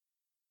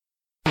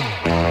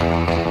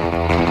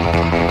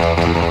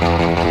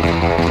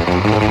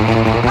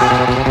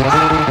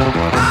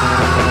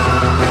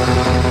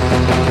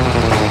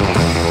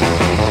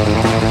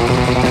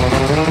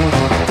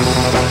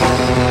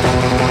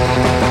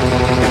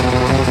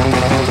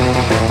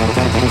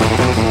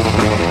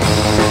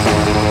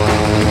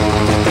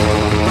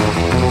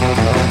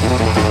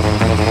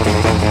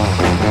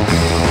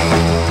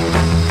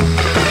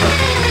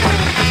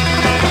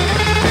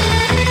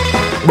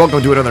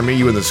Welcome to another Me,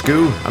 You, and the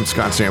Scoo. I'm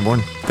Scott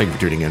Sanborn. Thank you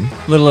for tuning in.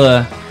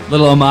 Little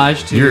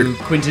homage to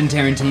Quentin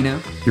Tarantino.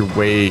 You're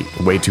way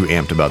too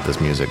amped about this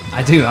music.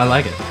 I do. I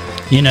like it.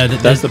 You know,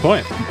 that's the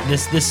point.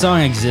 This song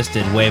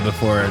existed way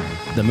before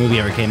the movie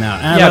ever came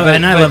out.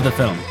 And I love the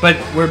film. But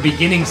we're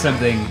beginning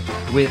something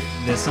with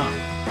this song.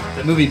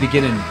 The movie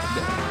began.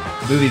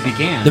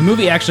 The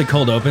movie actually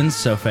cold opens,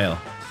 so fail.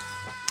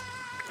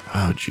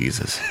 Oh,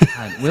 Jesus.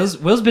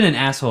 Will's been an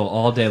asshole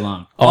all day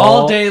long.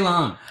 All day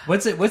long.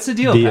 What's the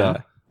deal, pal?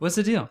 What's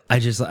the deal?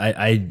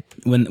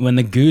 When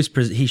the goose,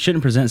 he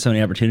shouldn't present so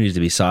many opportunities to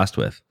be sauced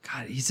with.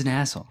 God, he's an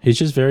asshole. He's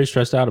just very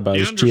stressed out about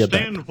his chia pet.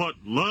 You understand what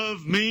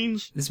love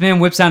means? This man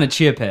whips out a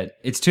chia pet.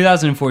 It's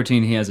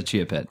 2014. He has a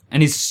chia pet,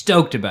 and he's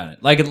stoked about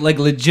it. Like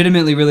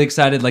legitimately really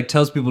excited. Like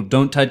tells people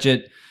don't touch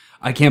it.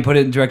 I can't put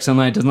it in direct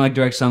sunlight. Doesn't like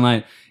direct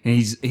sunlight. And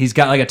he's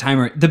got like a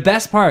timer. The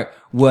best part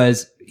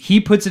was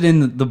he puts it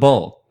in the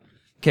bowl.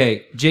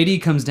 Okay,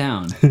 JD comes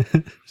down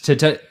to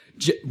touch.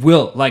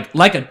 Will like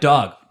a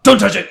dog. Don't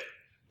touch it.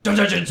 Don't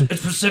touch it.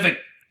 It's specific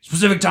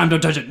time.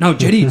 Don't touch it. No,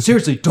 JD,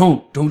 seriously,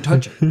 don't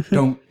touch it.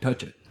 Don't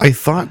touch it. I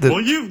thought that.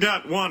 Well, you've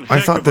got one.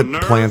 I thought that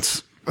nerve.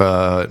 plants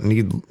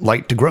need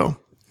light to grow.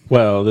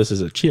 Well, this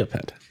is a chia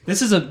pet.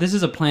 This is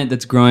a plant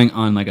that's growing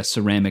on like a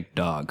ceramic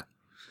dog.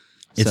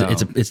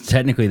 It's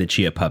technically the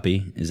chia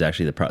puppy is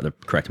actually the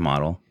correct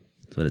model.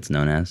 That's what it's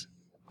known as.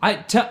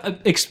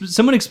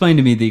 Someone explain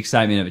to me the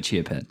excitement of a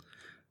chia pet.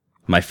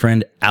 My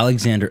friend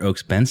Alexander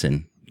Oaks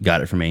Benson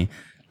got it for me.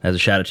 As a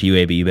shout out to you,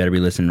 AB. You better be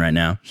listening right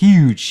now.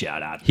 Huge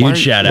shout out.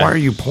 Shout out. Why are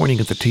you pointing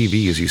at the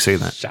TV as you say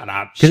that? Shout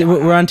out. Because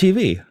we're on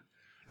TV.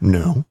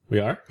 No. We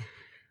are?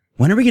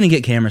 When are we going to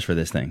get cameras for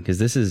this thing? Because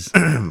this is...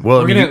 Well,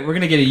 we're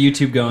gonna get a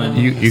YouTube going.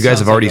 You guys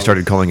have already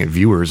started calling it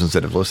viewers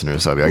instead of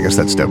listeners. So I guess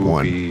that's step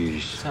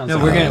one. Sounds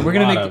we're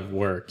gonna make of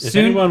work. If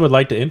soon- anyone would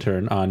like to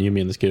intern on You,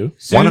 Me, and the Scoo,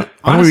 Why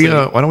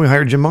don't we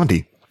hire Jim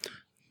Monty?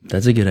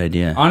 That's a good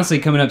idea. Honestly,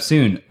 coming up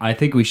soon, I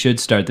think we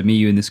should start the Me,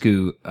 You, and the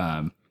Scoo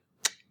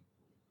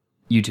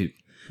YouTube.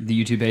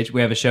 The YouTube page.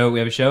 We have a show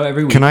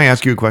every week. Can I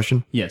ask you a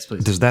question? Yes,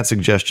 please. Does that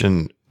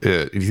suggestion,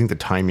 do you think the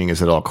timing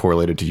is at all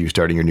correlated to you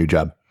starting your new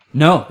job?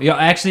 No.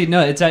 Actually,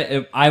 no.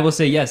 I will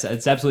say yes.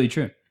 It's absolutely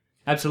true.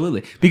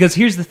 Absolutely. Because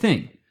here's the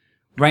thing.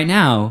 Right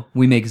now,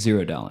 we make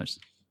 $0.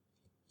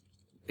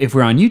 If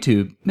we're on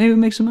YouTube, maybe we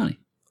make some money.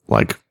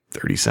 Like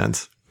 30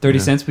 cents. 30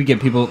 cents. We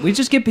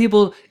just get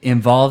people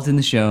involved in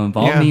the show,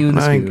 Me, You, and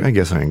the Scoo. I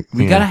guess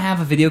We gotta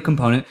have a video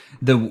component.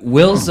 The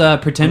Will's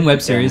pretend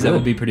web series that will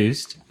be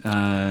produced.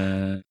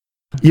 It's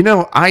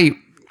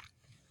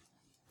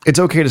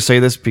okay to say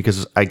this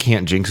because I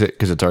can't jinx it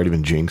because it's already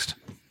been jinxed.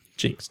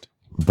 jinxed.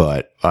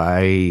 But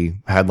I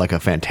had like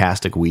a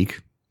fantastic week.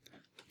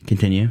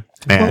 Continue.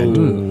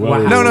 And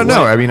Wow.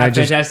 No. I mean,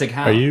 Fantastic.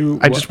 How?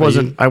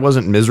 I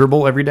wasn't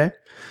miserable every day.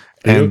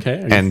 Are you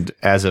okay? And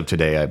as of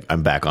today,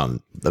 I'm back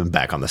on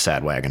the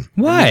sad wagon.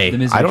 Why? The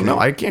misery I don't train. know.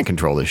 I can't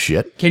control this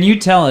shit. Can you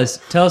tell us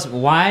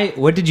why?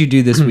 What did you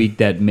do this week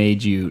that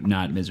made you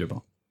not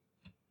miserable?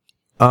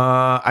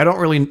 I don't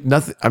really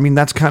nothing. I mean,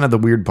 that's kind of the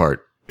weird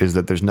part is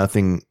that there's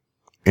nothing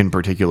in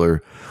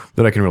particular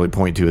that I can really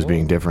point to as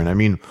being different. I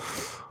mean,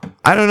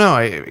 I don't know.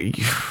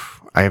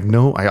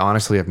 I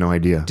honestly have no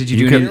idea. Did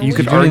you do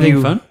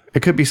anything fun?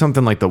 It could be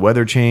something like the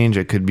weather change.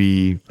 It could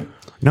be.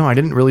 No, I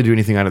didn't really do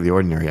anything out of the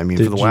ordinary. I mean,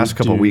 for the last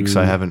couple of weeks,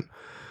 I haven't.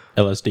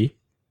 LSD?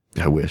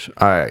 I wish.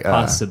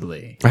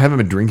 Possibly. I haven't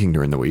been drinking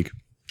during the week.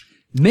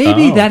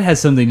 Maybe that has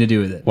something to do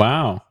with it.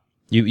 Wow.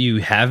 You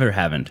have or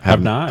haven't?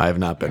 Have not? I have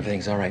not been.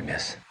 Everything's all right,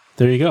 miss.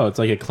 There you go. It's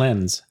like a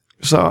cleanse.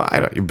 So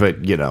I don't. But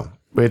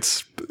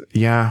it's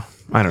I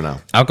don't know.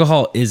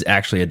 Alcohol is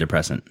actually a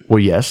depressant. Well,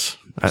 yes.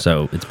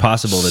 So it's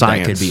possible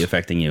that could be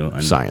affecting you.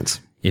 Science.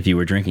 If you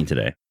were drinking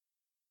today.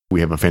 We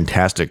have a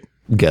fantastic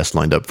guest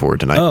lined up for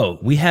tonight. Oh,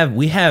 we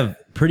have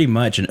pretty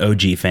much an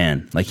OG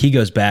fan. Like he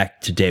goes back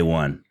to day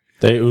one.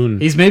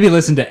 He's maybe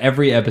listened to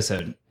every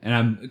episode,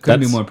 and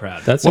couldn't be more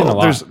proud. That's a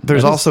lot.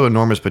 There's also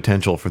enormous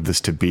potential for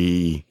this to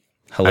be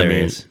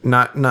hilarious. I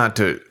mean, not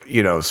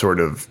to sort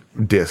of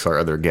diss our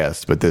other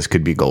guests, but this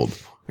could be gold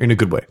in a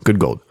good way. Good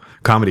gold,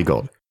 comedy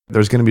gold.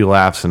 There's going to be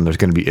laughs and there's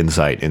going to be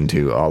insight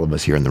into all of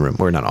us here in the room.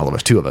 Or not all of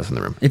us, two of us in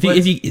the room. If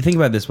you think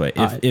about it this way,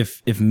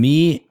 if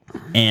me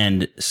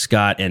and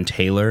Scott and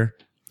Taylor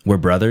were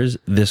brothers,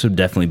 this would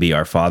definitely be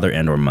our father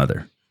and or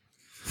mother.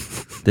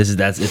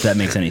 That's if that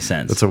makes any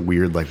sense. That's a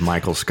weird like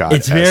Michael Scott.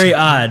 It's very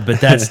odd,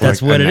 but that's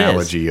like what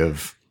analogy it is.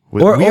 of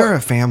we are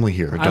a family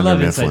here. I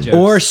love inside jokes.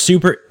 Or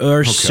super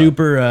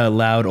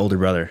loud older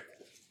brother.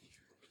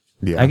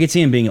 Yeah, I could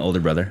see him being an older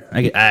brother.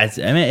 I mean,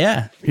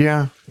 yeah.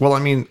 Yeah. Well, I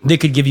mean, They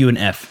could give you an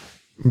F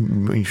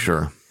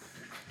sure,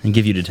 and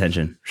give you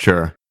detention.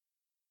 sure.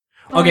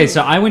 Okay,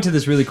 so I went to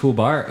this really cool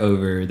bar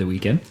over the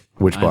weekend.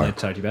 Which bar? I'd like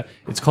to talk to you about.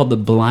 It's called the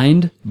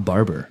Blind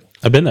Barber.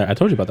 I've been there. I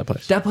told you about that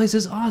place. That place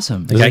is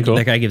awesome.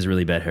 That guy gives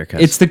really bad haircuts.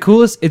 It's the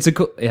coolest.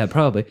 Yeah,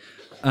 probably.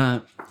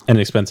 And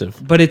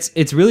expensive. But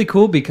it's really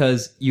cool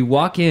because you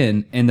walk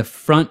in and the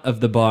front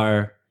of the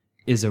bar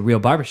is a real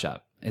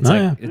barbershop.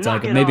 It's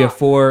like maybe a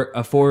four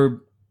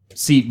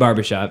seat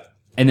barbershop,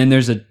 and then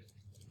there's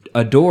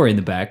a door in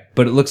the back,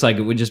 but it looks like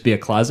it would just be a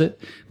closet,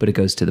 but it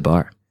goes to the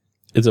bar.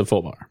 It's a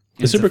full bar.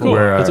 It's a super full cool.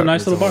 bar. It's a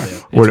nice little bar.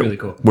 It's really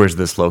cool. Where's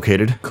this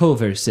located?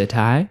 Culver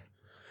City.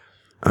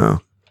 Oh,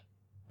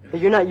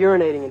 You're not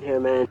urinating in here,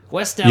 man.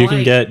 West LA. You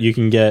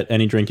can get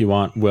any drink you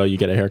want while you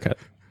get a haircut.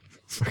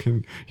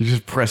 you're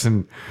just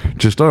pressing.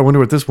 I wonder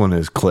what this one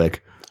is.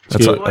 Click.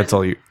 That's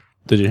all you.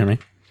 Did you hear me?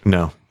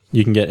 No,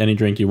 You can get any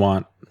drink you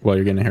want while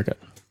you're getting a haircut.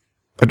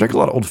 I drank a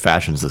lot of old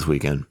fashions this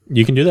weekend.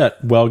 You can do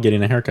that while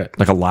getting a haircut.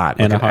 Like a lot.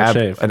 And like a hot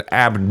shave. An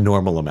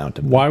abnormal amount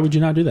of. Why would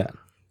you not do that?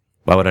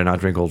 Why would I not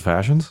drink old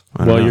fashions?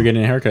 While you're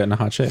getting a haircut and a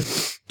hot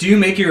shave. Do you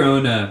make your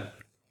own?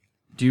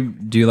 Do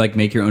you like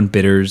make your own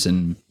bitters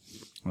and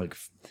like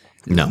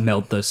No.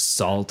 melt the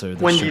salt or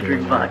the When do you sugar?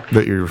 drink vodka?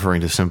 That you're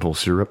referring to simple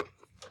syrup?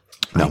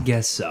 No. I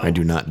guess so. I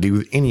do not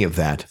do any of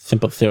that.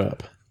 Simple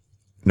syrup.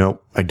 No,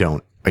 I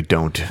don't.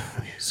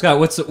 Scott,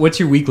 what's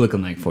your week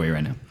looking like for you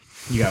right now?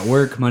 You got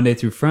work Monday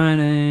through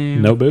Friday.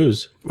 No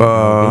booze.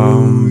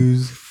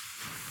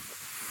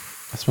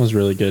 That smells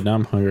really good. Now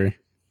I'm hungry.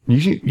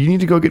 You need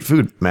to go get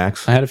food,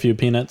 Max. I had a few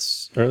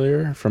peanuts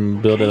earlier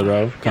from Bill to the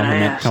Row.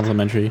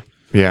 Complimentary.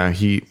 Yeah,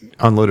 he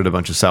unloaded a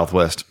bunch of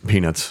Southwest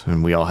peanuts,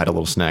 and we all had a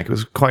little snack. It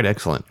was quite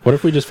excellent. What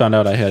if we just found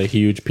out I had a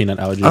huge peanut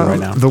allergy right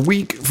now?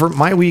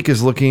 My week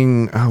is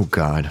looking. Oh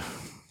God,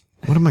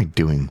 what am I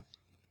doing?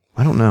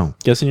 I don't know.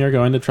 Guessing you're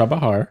going to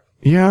Trabajar.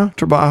 Yeah,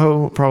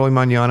 trabajo probably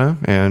mañana,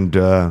 and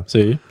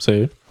See?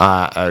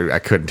 I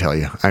couldn't tell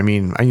you. I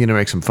mean, I need to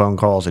make some phone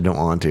calls. I don't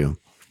want to.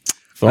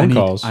 Phone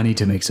calls. I need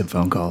to make some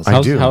phone calls.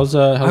 I do. I was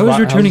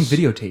returning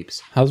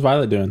videotapes. How's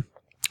Violet doing?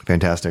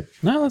 Fantastic.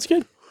 No, that's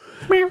good.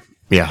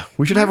 Yeah,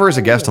 we should have her as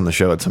a guest on the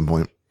show at some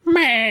point.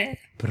 I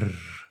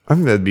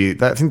think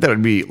that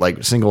would be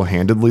like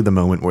single-handedly the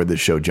moment where this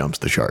show jumps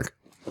the shark.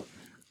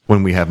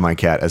 When we have my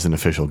cat as an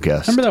official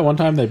guest. Remember that one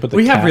time they put the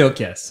We cat? have real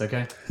guests,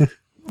 okay?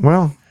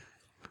 Well,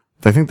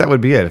 I think that would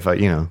be it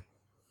if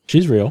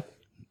She's real.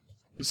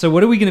 So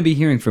what are we going to be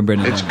hearing from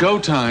Brendan? It's go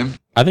time.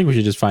 I think we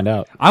should just find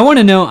out. I want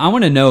to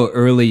know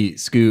early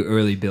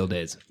Bill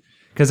days.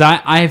 Because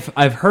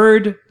I've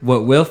heard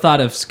what Will thought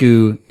of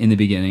Scoo in the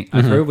beginning.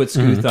 I've heard what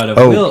Scoo thought of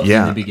Will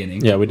in the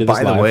beginning. Yeah, we did this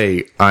By live. the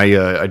way,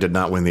 I did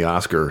not win the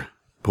Oscar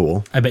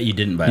pool. I bet you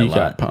didn't buy a You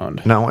lot. got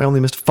pwned. No, I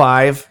only missed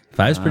 5.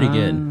 5's pretty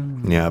good.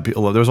 Yeah, there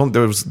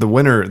was the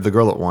winner, the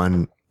girl that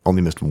won,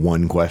 only missed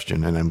one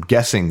question, and I'm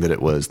guessing that it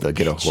was the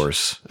Get a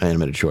Horse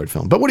animated short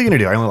film. But what are you gonna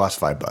do? I only lost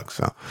 $5,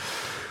 so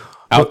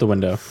Out the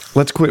window.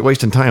 let's quit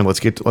wasting time. Let's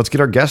get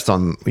our guest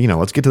on.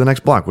 Let's get to the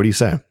next block. What do you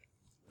say?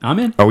 I'm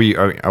in. Are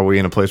we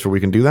in a place where we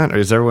can do that, or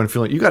is everyone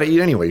feeling you got to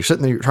eat anyway? You're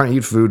sitting there, you're trying to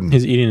eat food. And,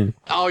 He's eating.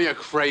 Oh, you're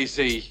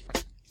crazy.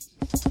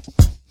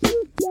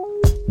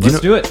 Let's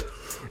do it.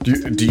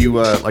 do you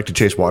like to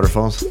chase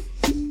waterfalls?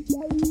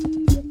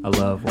 I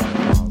love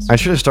waterfalls. I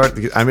should have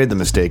started. I made the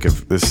mistake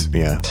of this.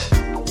 Yeah.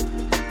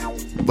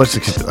 Let's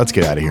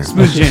get out of here.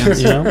 Smooth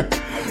jams. You know?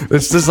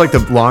 This is like the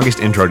longest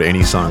intro to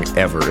any song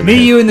ever.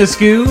 Me, you, and the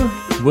Scoo.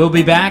 We'll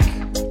be back.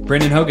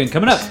 Brendan Hogan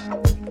coming up.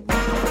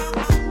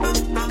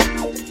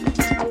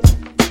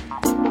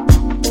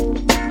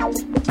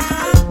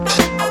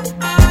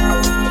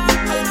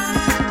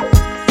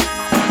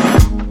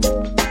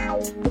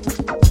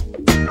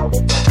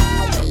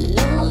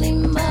 Lonely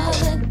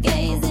mother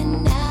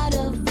gazing out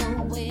of the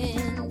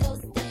window,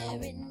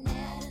 staring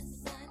at a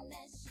sun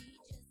that she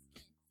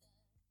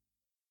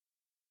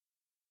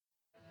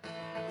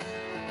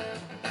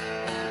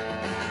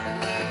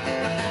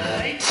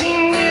just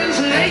 18 years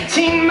and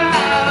 18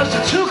 miles,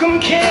 I took 'em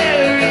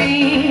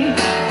carry.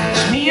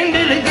 It's me and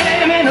Billy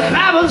Graham and the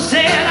Bible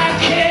said I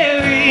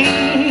carry.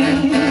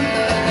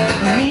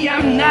 Me,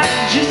 I'm not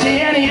just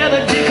any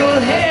other Dick or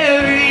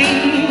Harry.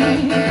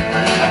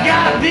 I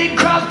got a big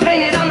cross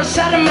painted on the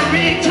side of my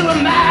rig to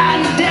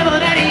remind the devil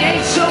that he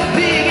ain't so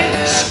big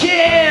and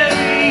scary.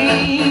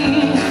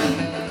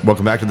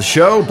 Welcome back to the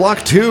show. Block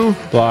 2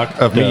 Block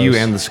of Me, You,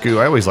 goes. and the Scoo.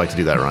 I always like to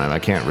do that rhyme. I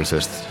can't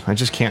resist. I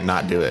just can't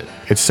not do it.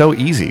 It's so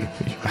easy.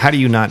 How do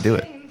you not do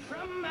it?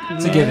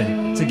 It's a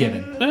given. It's a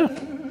given.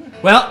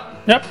 Well,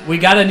 Yep. we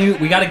got a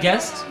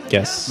guest.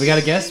 Yes. We got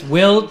a guest.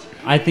 Will,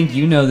 I think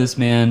you know this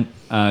man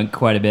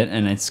quite a bit,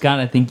 and Scott,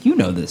 I think you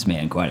know this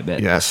man quite a bit.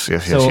 Yes.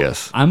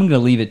 So I'm going to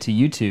leave it to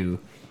you two.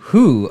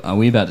 Who are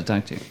we about to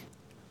talk to?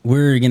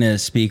 We're going to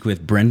speak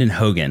with Brendan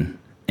Hogan,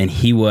 and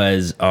he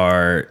was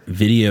our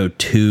Video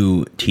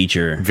 2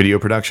 teacher. Video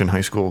production,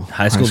 high school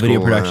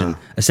Video production.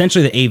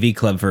 Essentially the AV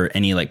club for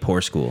any like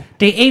poor school.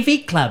 The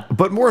AV Club.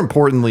 But more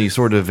importantly,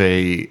 sort of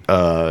a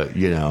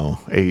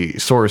a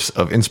source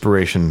of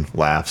inspiration,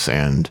 laughs,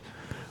 and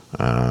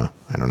I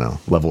don't know,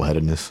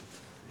 level-headedness.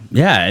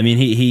 Yeah, I mean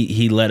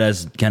he let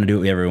us kind of do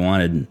whatever we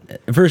wanted.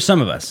 For some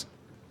of us.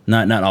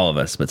 Not all of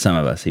us, but some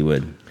of us he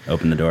would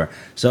open the door.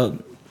 So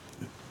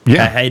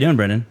Yeah. how you doing,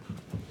 Brendan?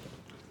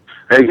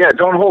 Hey, yeah,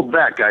 don't hold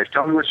back, guys.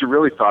 Tell me what you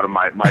really thought of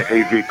my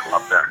AV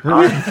club there.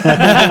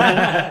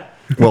 Huh?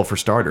 Well, for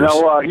starters.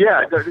 No,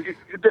 yeah.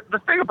 The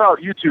thing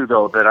about you two,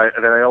 though, that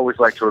I always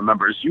like to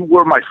remember is you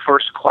were my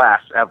first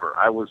class ever.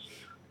 I was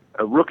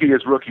a rookie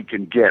as rookie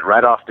can get.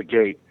 Right off the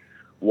gate,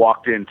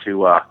 walked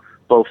into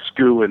both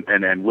Scoo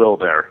and Will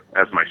there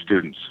as my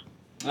students,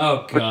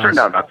 Oh which turned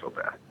gosh. out not so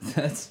bad.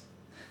 That's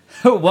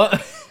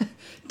what.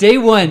 Day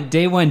one.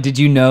 Did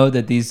you know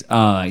that these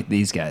guys,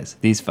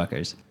 these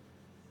fuckers?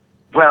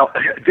 Well,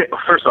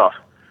 first off,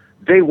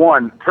 day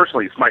one,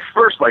 personally, it's my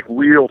first like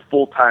real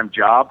full-time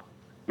job.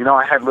 You know,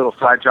 I had little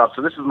side jobs,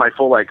 so this is my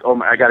full like,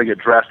 I got to get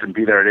dressed and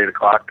be there at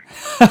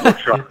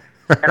 8:00.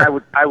 And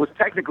I was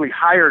technically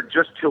hired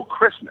just till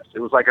Christmas. It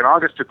was like an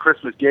August to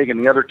Christmas gig, and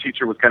the other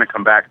teacher was going to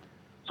come back.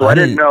 So I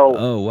didn't know.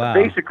 Oh, wow.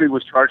 Basically,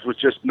 was charged with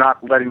just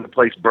not letting the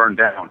place burn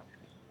down.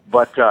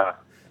 But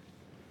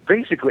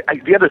basically,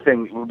 the other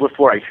thing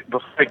before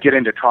I get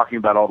into talking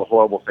about all the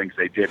horrible things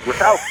they did,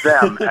 without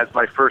them as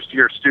my first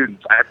year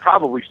students, I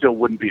probably still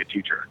wouldn't be a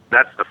teacher.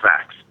 That's the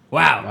facts.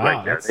 Wow.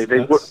 Right there.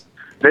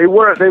 They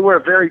were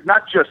very,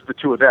 not just the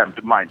two of them,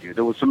 mind you.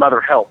 There was some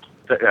other help,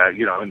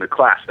 in the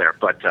class there,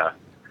 but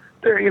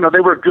they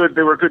were good.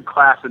 They were a good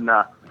class, and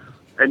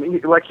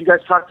like you guys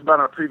talked about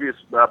on a previous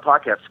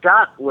podcast,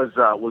 Scott was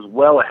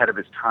well ahead of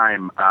his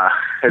time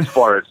as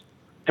far as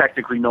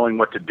technically knowing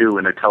what to do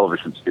in a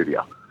television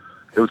studio.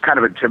 It was kind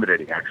of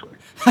intimidating, actually.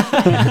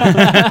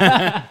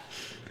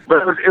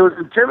 But it was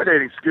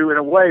intimidating, Scoo, in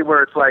a way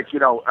where it's like,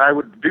 I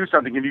would do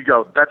something and you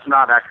go, that's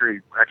not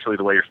actually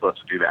the way you're supposed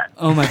to do that.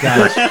 Oh my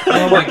gosh.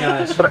 Oh my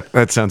gosh.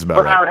 That sounds about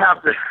But right.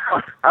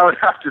 I would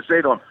have to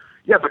say to him,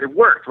 yeah, but it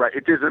worked, right?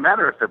 It doesn't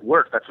matter if it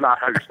worked. That's not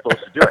how you're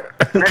supposed to do it.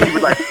 And then he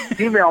would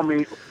email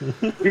me.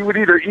 He would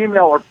either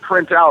email or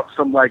print out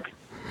some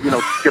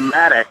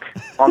schematic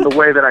on the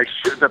way that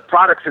the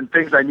products and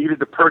things I needed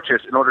to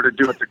purchase in order to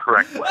do it the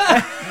correct way.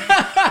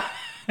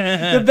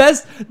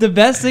 The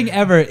best thing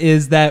ever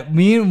is that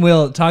me and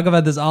Will talk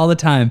about this all the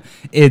time.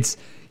 It's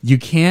you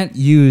can't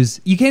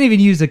even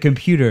use a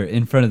computer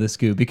in front of the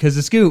Scoo, because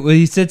the Scoo, when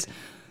he sits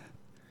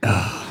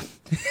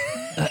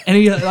and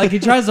he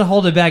tries to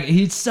hold it back,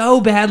 he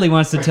so badly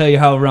wants to tell you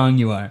how wrong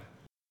you are.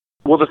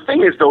 Well, the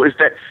thing is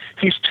that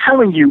he's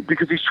telling you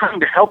because he's trying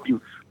to help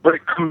you, but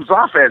it comes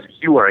off as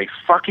you are a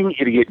fucking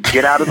idiot.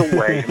 Get out of the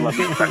way and let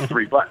me press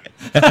 3 buttons.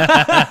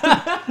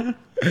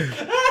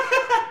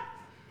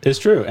 It's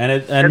true,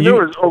 and there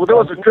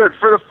was a good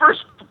for the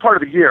first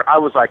part of the year. I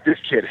was like, this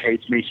kid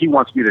hates me. He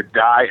wants me to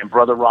die and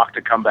Brother Rock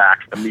to come back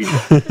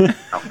immediately.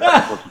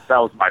 That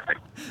was my thing.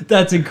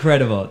 That's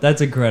incredible.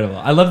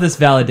 I love this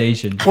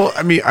validation. Well,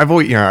 I mean,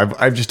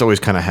 I've just always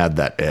kind of had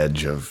that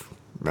edge of,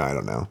 I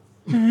don't know.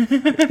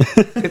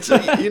 It's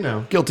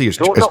guilty as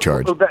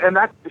charged. And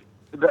that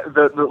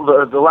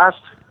the last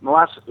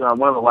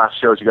one of the last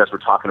shows you guys were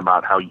talking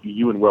about how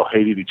you and Will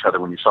hated each other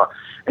when you saw,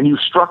 and you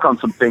struck on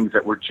some things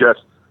that were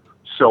just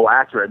so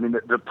accurate. I mean,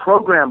 the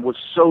program was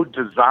so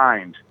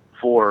designed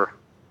for,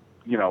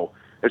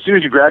 as soon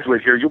as you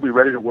graduate here, you'll be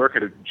ready to work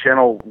at a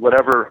channel,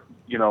 whatever,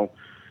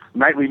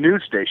 nightly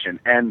news station.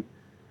 And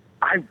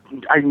I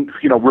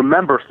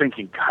remember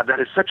thinking, God, that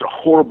is such a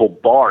horrible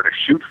bar to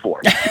shoot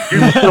for. You could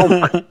do so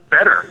much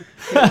better.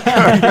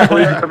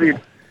 I mean,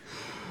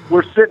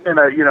 we're sitting in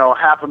a,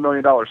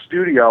 $500,000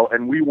 studio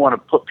and we want to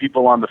put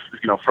people on the,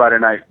 Friday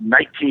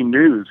night team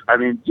news. I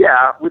mean,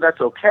 yeah, that's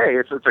okay.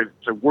 It's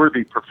a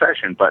worthy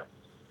profession, but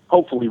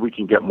hopefully we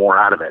can get more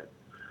out of it.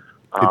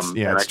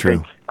 It's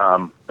true.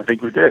 I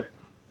think we did.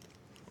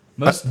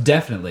 Most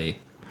definitely.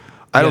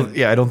 I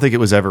don't think it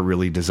was ever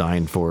really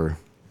designed for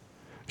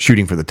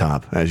shooting for the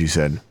top, as you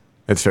said.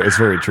 It's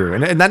very true.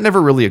 And that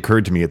never really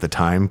occurred to me at the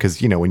time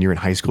because, when you're in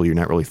high school, you're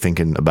not really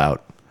thinking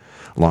about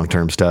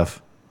long-term stuff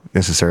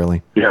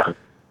necessarily. Yeah.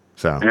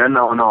 So. Yeah,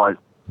 no,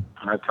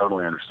 I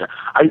totally understand.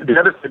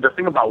 The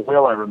thing about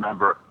Will, I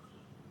remember,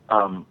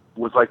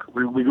 was like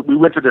we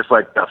went to this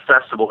a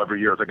festival every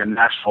year. It was like a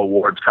national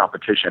awards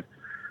competition,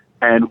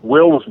 and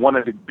Will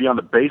wanted to be on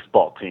the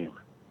baseball team.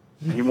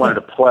 He wanted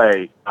to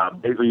play.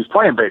 He was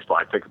playing baseball.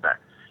 I take it back.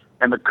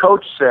 And the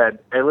coach said,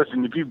 "Hey,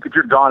 listen, if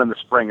you're gone in the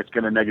spring, it's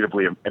going to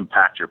negatively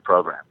impact your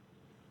program."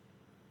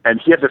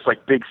 And he had this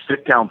big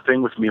sit down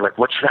thing with me,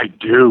 what should I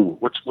do?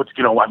 What's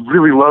I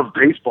really love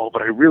baseball,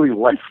 but I really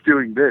like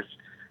doing this.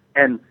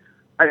 And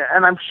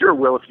I'm sure,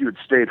 Will, if you had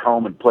stayed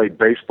home and played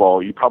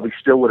baseball, you probably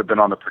still would have been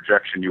on the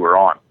projection you were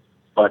on.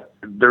 But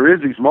there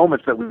is these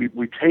moments that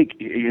we take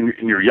in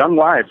your young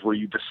lives where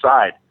you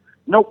decide,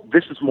 nope,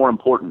 this is more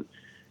important.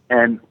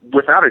 And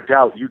without a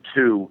doubt, you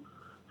two,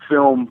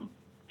 film,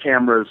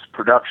 cameras,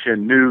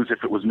 production, news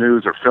if it was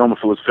news, or film if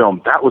it was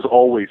film, that was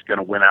always going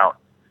to win out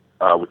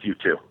with you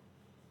two.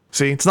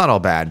 See, it's not all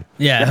bad.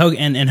 Yeah,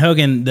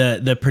 Hogan,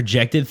 the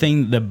projected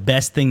thing, the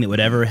best thing that would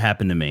ever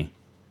happen to me.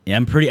 Yeah,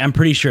 I'm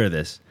pretty sure of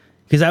this.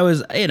 Because I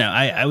was,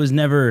 I was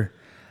never,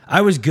 I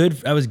was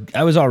good. I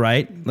was all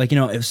right.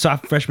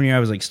 Soft freshman year, I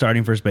was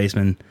starting first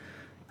baseman.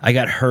 I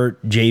got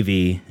hurt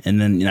JV, and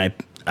then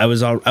I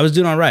was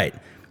doing all right.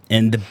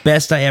 And the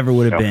best I ever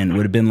would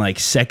have been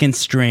second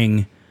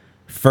string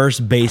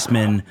first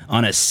baseman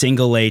on a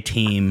single A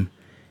team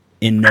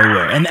in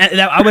nowhere. And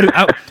I would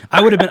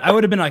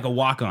have been like a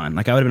walk on.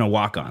 I would have been a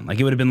walk on.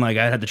 It would have been I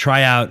had to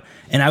try out,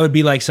 and I would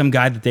be some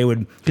guy that they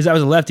would, because I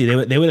was a lefty.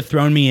 They would have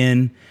thrown me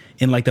in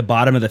in like the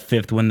bottom of the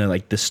fifth when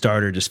the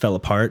starter just fell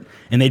apart,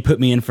 and they'd put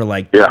me in for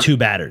like Yeah. 2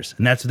 batters,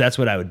 and that's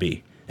what I would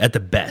be at the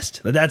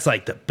best. That's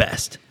like the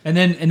best. And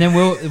then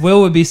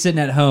Will would be sitting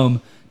at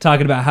home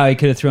talking about how he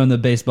could have thrown the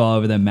baseball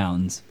over the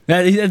mountains.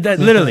 That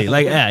literally,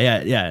 like,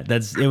 yeah.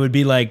 It would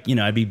be like,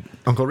 I'd be,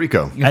 Uncle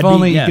Rico. If I'd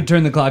only be- you yeah. could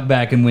turn the clock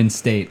back and win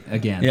state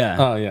again. yeah.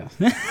 Oh yeah.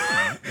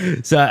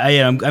 So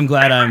I'm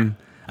glad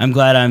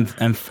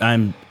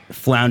I'm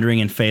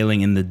floundering and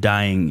failing in the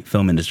dying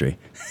film industry.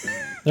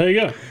 There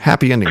you go.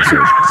 Happy ending,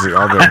 sir.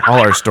 All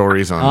our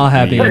stories on All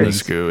happy the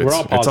endings. Scoo. We're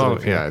all It's all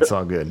positive. yeah, it's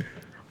all good.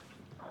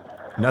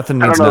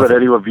 Nothing I means don't know that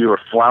nothing. any of you are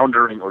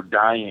floundering or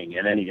dying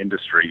in any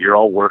industry. You're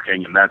all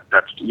working, and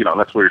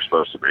that's where you're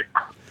supposed to be.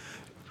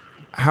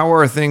 How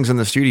are things in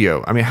the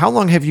studio? I mean, how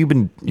long have you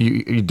been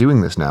you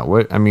doing this now?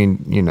 What I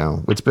mean,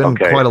 it's been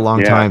quite a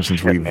long time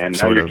since we've And now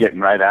sort you're of. getting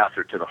right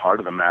after to the heart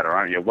of the matter,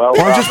 aren't you? Well,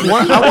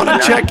 Well, I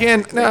want to check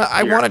in. No,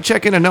 I want to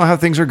check in and know how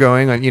things are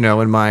going.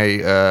 In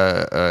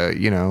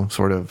my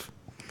sort of.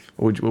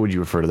 What would you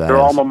refer to that Your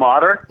as? alma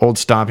mater. Old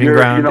stomping You're-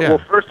 ground. Yeah.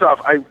 Well, first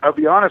off, I'll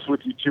be honest with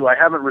you two. I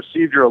haven't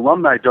received your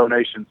alumni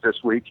donations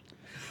this week.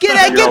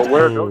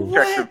 Where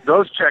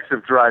those checks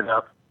have dried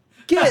up.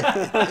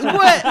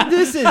 What?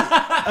 This is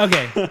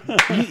okay.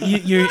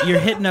 You're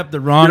hitting up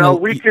the wrong.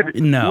 We could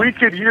no.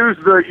 use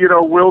the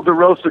Will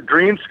DeRosa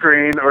green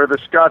screen or the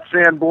Scott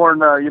Sanborn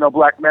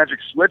Black Magic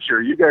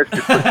switcher. You guys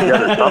could put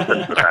together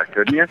something for that,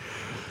 couldn't you?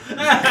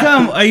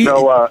 Come, are you?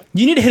 So,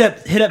 you need to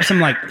hit up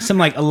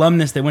some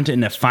alumnus that went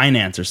into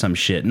finance or some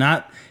shit,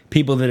 not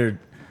people that are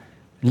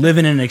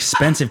living in an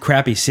expensive,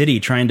 crappy city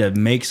trying to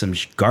make some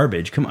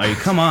garbage. Come on.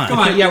 Come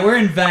on, yeah, we're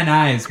in Van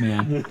Nuys,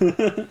 man.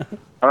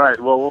 All right,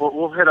 well,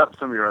 we'll hit up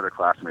some of your other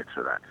classmates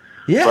for that.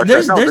 Yeah, But,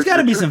 there's the got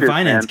to be truth some is,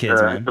 finance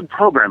kids, man. The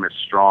program is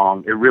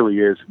strong. It really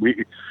is.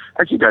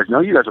 As you guys know,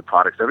 you guys are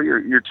products of it.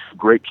 You're two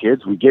great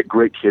kids. We get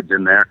great kids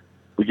in there.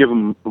 We give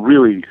them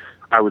really,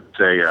 I would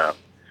say,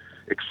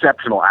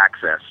 exceptional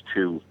access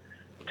to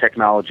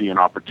technology and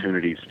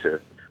opportunities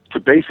to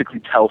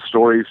basically tell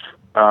stories,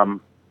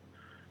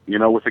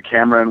 with the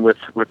camera and with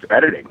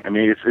editing. I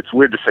mean, it's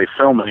weird to say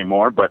film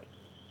anymore, but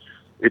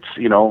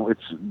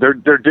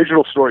they're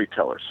digital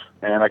storytellers.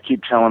 And I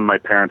keep telling my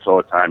parents all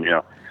the time,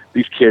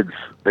 these kids,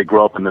 they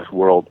grow up in this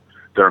world,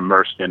 they're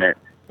immersed in it.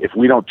 If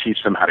we don't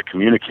teach them how to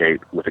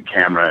communicate with a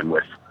camera and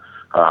with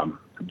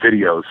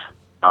videos,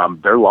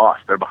 they're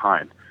lost, they're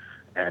behind.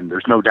 And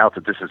there's no doubt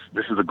that this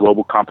is a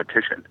global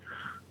competition.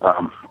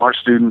 Our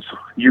students,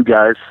 you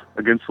guys,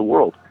 against the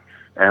world.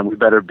 And we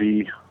better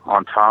be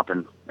on top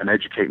and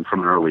educating from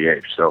an early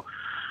age. So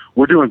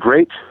we're doing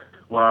great.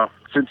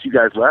 Since you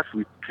guys left,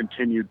 we've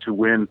continued to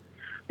win,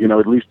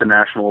 at least the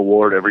national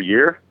award every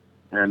year.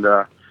 And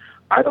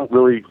I don't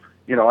really,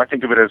 I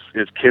think of it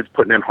as kids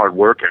putting in hard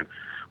work. And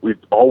we've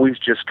always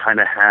just kind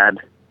of had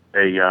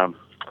a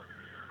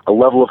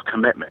level of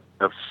commitment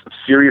of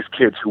serious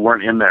kids who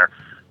weren't in there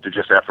to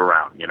just F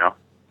around,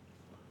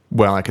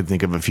 Well, I could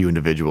think of a few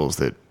individuals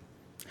that.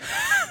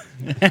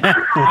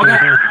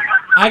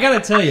 I gotta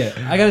tell you,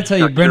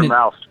 Shut Brendan. your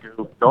mouth,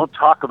 Scoop. Don't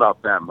talk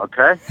about them,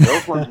 okay?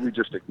 Those ones we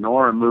just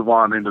ignore and move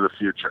on into the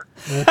future.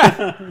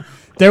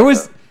 There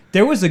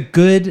was a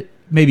good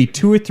maybe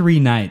 2 or 3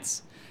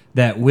 nights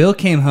that Will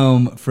came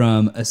home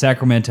from a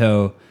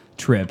Sacramento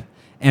trip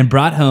and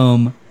brought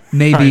home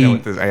maybe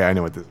I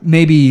know what this.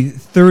 maybe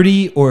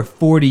 30 or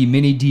 40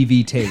 mini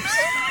DV tapes.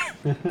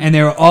 And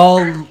they were all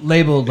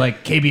labeled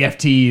like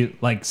KBFT,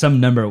 like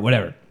some number,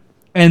 whatever.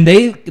 And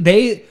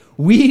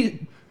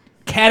we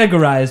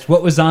categorized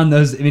what was on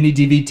those mini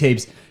DV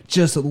tapes,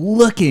 just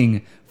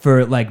looking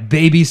for like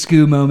baby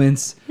Scoo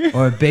moments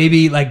or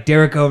baby like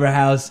Derek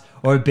Overhouse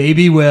or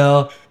baby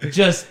Will,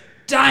 just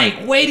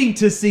dying, waiting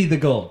to see the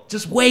goal,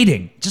 just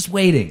waiting.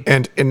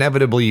 And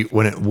inevitably,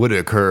 when it would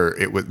occur,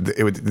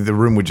 the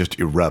room would just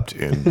erupt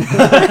in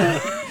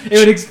It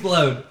would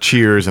explode.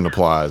 cheers and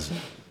applause.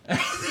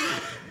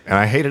 And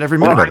I hated every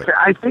minute of it.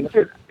 I think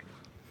that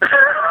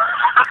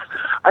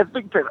I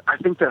think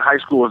that high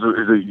school is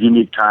a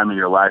unique time in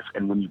your life,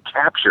 and when you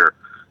capture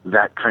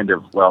that kind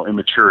of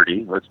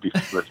immaturity, let's be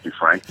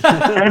frank,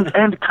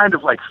 and kind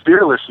of like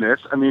fearlessness.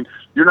 I mean,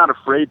 you're not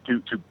afraid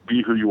to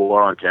be who you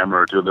are on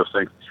camera or do those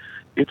things.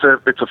 It's a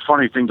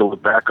funny thing to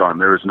look back on.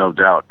 There is no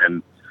doubt,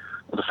 and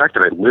the fact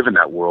that I live in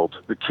that world,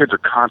 the kids are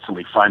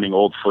constantly finding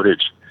old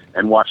footage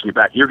and watching it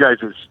back.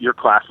 Your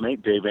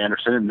classmate Dave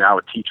Anderson, and now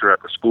a teacher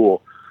at the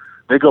school,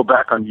 they go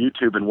back on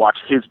YouTube and watch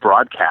his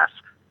broadcasts.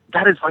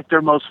 That is like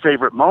their most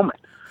favorite moment,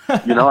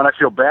 and I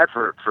feel bad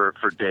for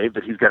Dave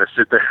that he's got to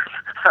sit there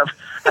have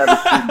his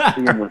students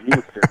see him when he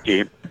was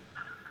 15,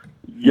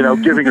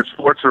 giving a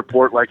sports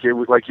report like he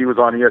was on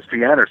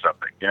ESPN or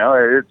something.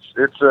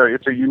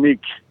 It's a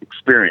unique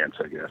experience,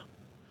 I guess.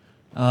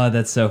 Oh,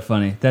 that's so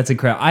funny. That's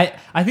incredible.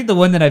 I think the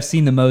one that I've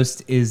seen the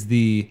most is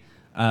the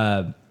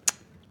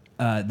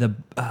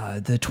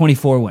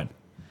 24 one.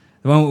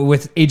 The one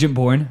with Agent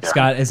Bourne,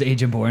 Scott as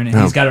Agent Bourne, and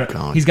he's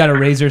got a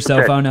Razor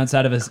cell phone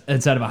outside of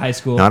a high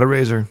school, Not a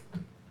Razor.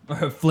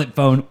 or a flip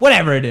phone,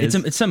 whatever it is.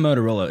 It's a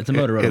Motorola. It's a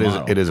Motorola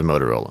model. It is a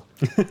Motorola.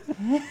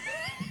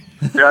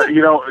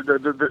 You know,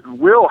 the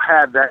Will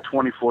had that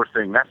 24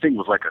 thing. That thing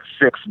was like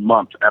a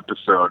 6-month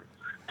episode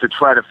to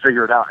try to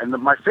figure it out. And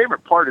my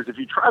favorite part is if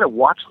you try to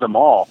watch them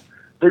all,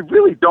 they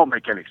really don't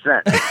make any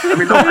sense. I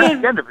mean,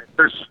 at the end of it,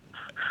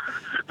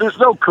 there's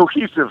no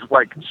cohesive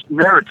like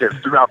narrative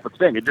throughout the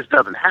thing. It just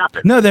doesn't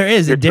happen. No, there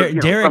is.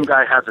 Derek, some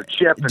guy has a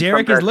chip. And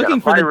Derek some is guy's looking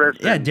got a for virus.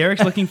 the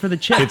Derek's looking for the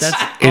chip.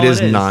 It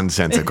is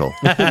nonsensical.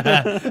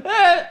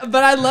 But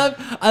I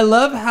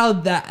love how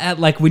that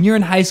like when you're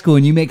in high school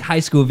and you make high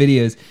school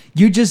videos,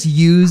 you just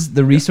use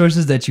the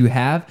resources that you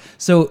have.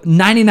 So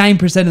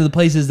 99% of the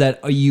places that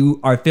you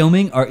are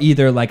filming are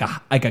either like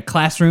a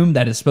classroom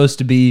that is supposed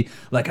to be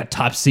like a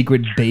top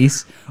secret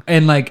base,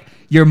 and like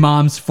your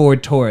mom's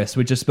Ford Taurus,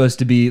 which is supposed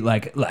to be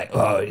like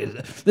oh,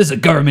 this is a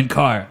government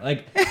car.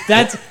 Like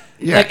that's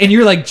Yeah. like, and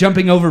you're like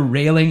jumping over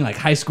railing, like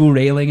high school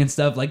railing and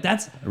stuff. Like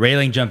that's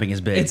Railing jumping is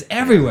big. it's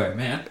everywhere,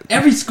 man.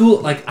 Every school,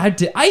 like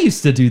I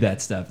used to do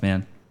that stuff,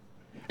 man.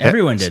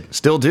 Everyone did.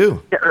 Still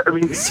do. Yeah, I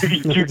mean,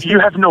 you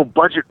have no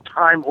budget,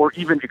 time, or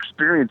even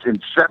experience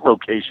in set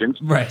locations.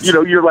 Right. You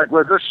know, you're like,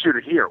 well, let's shoot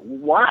it here.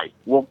 Why?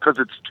 Well, because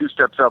it's 2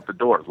 steps out the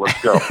door.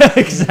 Let's go.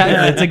 Exactly,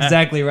 that's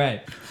exactly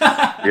right.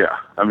 Yeah.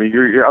 I mean,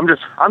 I'm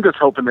just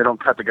hoping they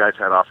don't cut the guy's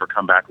head off or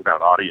come back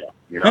without audio.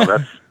 You know,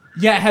 that's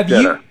Yeah,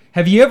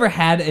 have you ever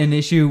had an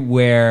issue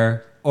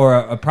where or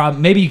a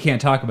problem? Maybe you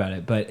can't talk about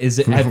it, but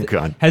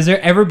God. has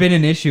there ever been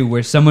an issue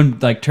where someone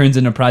like turns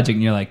in a project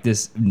and you're like,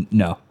 this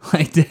no,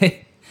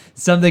 like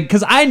something?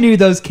 Because I knew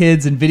those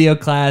kids in video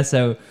class,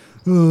 so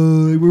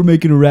we're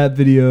making a rap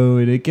video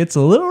and it gets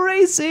a little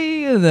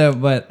racy,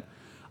 but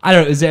I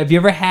don't know. Have you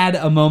ever had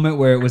a moment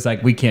where it was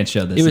like, we can't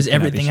show this? It was This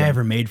cannot be everything I shown?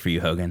 ever made for you,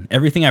 Hogan.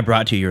 Everything I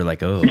brought to you, you're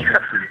like, oh.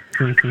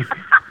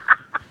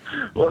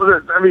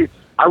 well. I mean,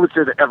 I would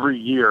say that every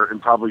year,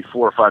 and probably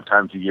 4 or 5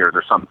 times a year,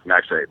 there's something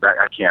I say that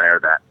I can't air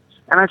that.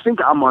 And I think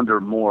I'm under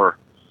more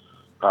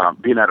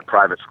being at a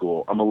private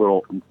school. I'm a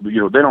little, they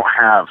don't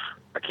have.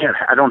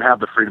 I don't have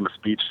the freedom of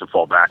speech to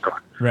fall back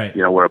on. Right.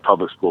 You know, where a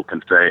public school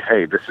can say,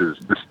 "Hey, this is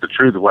the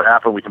truth of what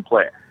happened. We can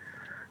play it."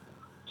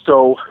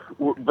 So,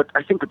 but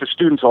I think that the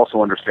students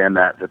also understand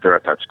that they're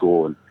at that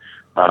school,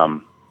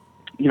 and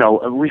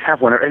we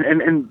have one.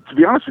 And to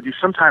be honest with you,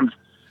 sometimes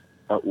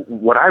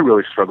what I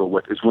really struggle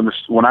with is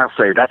when I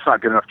say that's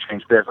not good enough,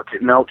 change this. Okay,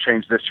 no,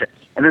 change this,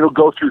 and it'll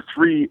go through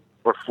 3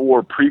 or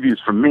 4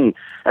 previews from me,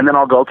 and then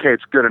I'll go, okay,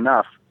 it's good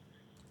enough.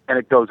 And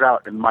it goes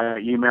out, and my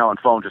email and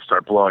phone just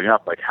start blowing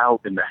up. Like,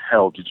 how in the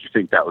hell did you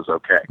think that was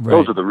okay? Right.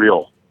 Those are the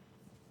real,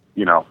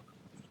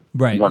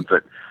 Right. ones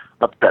that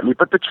upset me.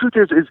 But the truth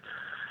is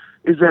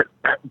that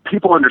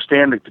people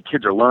understand that the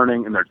kids are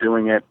learning and they're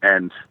doing it,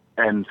 and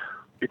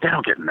they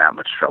don't get in that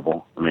much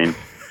trouble. I mean,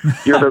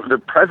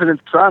 the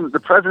president's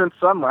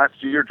son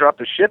last year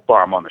dropped a shit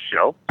bomb on the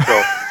show,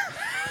 so.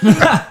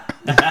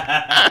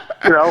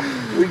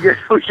 We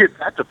get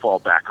that to fall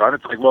back on.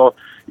 It's like, well,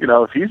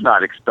 if he's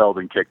not expelled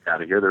and kicked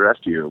out of here, the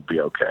rest of you will be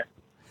okay.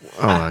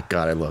 Oh my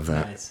God, I love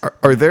that. Nice.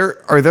 Are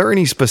there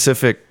any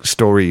specific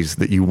stories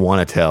that you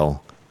want to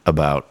tell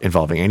about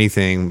involving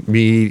anything?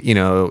 Me,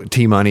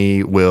 T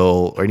Money,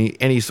 Will, or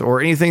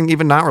or anything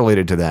even not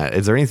related to that?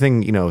 Is there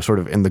anything sort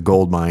of in the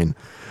gold mine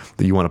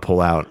that you want to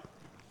pull out,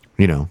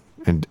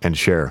 and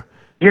share?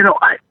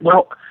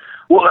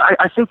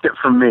 I think that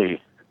for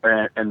me,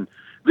 and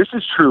this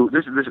is true.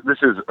 This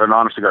is an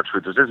honest to God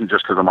truth. This isn't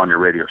just because I'm on your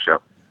radio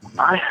show.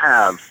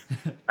 I've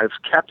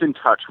kept in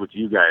touch with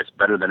you guys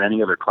better than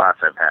any other class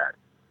I've had,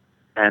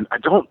 and I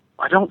don't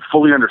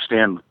fully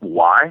understand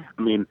why.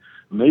 I mean,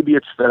 maybe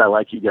it's that I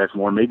like you guys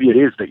more. Maybe it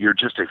is that you're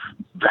just a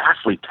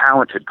vastly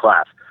talented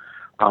class.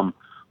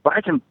 But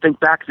I can think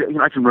back to,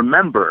 I can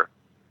remember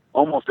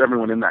almost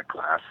everyone in that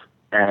class,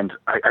 and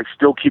I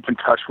still keep in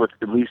touch with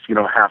at least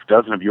half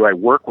dozen of you. I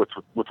work with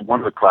one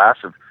of the class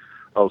of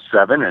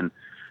 07, and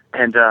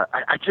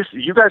I just,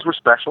 you guys were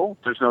special.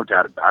 There's no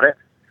doubt about it.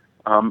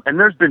 And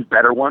there's been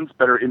better ones,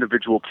 better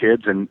individual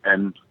kids, and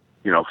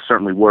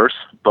certainly worse.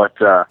 But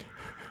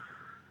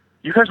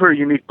you guys were a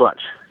unique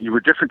bunch. You were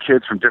different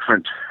kids from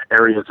different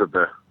areas of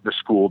the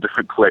school,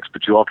 different cliques,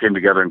 but you all came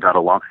together and got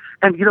along.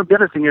 And the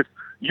other thing is,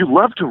 you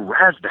love to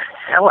razz the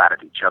hell out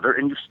of each other,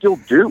 and you still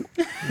do.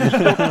 You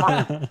still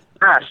talk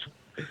trash.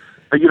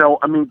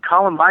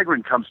 Colin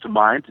Migren comes to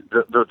mind,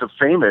 the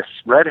famous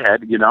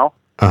redhead.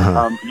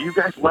 Uh-huh. You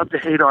guys love to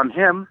hate on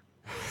him.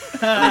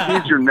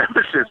 He's your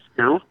nemesis,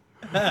 too.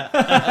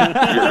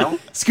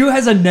 Scoo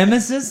has a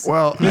nemesis?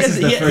 Well, this is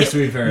the first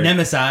we've heard.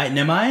 Nemi? I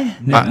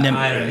don't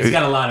know. He's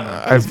got a lot of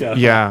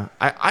them.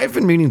 I've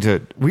been meaning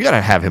to. We got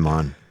to have him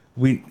on.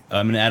 I'm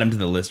going to add him to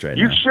the list right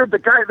now. You should. The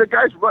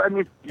guy's. I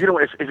mean,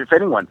 if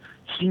anyone,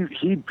 he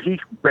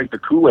drank the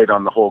Kool-Aid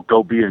on the whole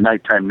go be a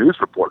nighttime news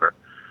reporter.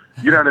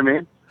 You know what I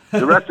mean?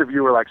 The rest of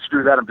you were like,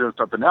 screw that, I'm doing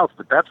something else.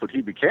 But that's what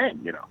he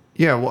became,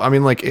 Yeah, well, I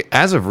mean, like,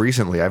 as of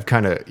recently, I've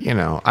kind of,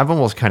 I'm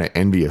almost kind of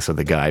envious of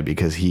the guy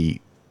because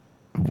he,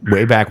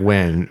 way back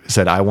when,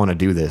 said, I want to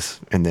do this.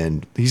 And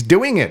then he's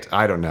doing it.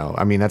 I don't know.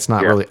 I mean, that's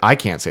not really, I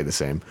can't say the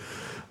same.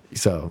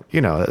 So,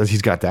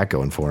 he's got that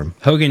going for him.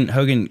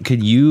 Hogan,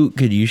 could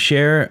you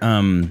share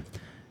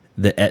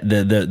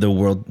the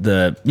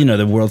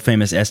world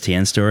famous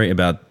STN story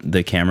about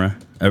the camera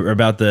or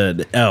about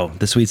the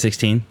Sweet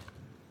 16?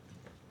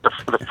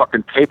 The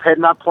fucking tape head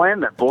not playing,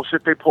 that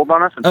bullshit they pulled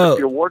on us and took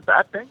the award,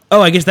 that thing?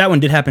 Oh, I guess that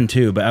one did happen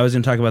too, but I was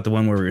going to talk about the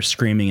one where we were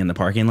screaming in the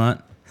parking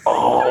lot.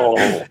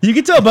 Oh. You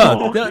can tell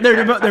both.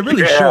 They're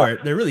really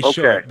short. They're really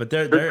short, but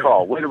they're Good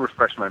call. Way to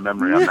refresh my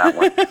memory on that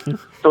one.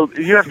 So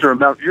you have to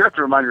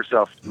remind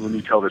yourself when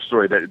you tell this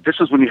story that this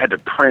was when you had to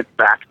print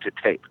back to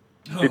tape.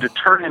 So you had to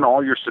turn in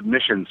all your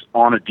submissions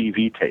on a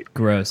DV tape.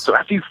 Gross. So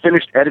after you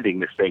finished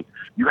editing this thing,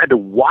 you had to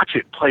watch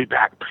it play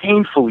back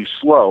painfully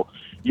slow,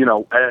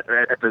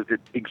 at the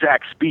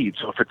exact speed.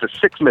 So if it's a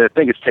 6-minute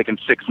thing, it's taken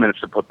 6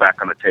 minutes to put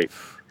back on the tape.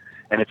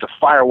 And it's a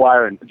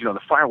firewire, and the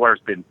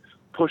firewire's been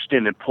pushed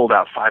in and pulled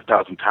out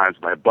 5,000 times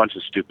by a bunch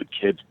of stupid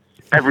kids.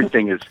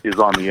 Everything is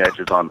on the edge,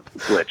 is on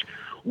glitch.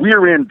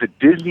 We're in the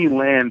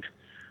Disneyland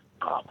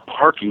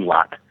parking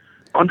lot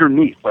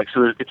underneath.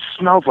 So it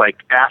smells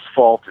like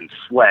asphalt and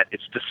sweat.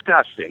 It's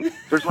disgusting.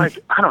 There's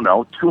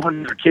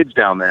 200 kids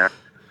down there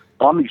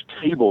on these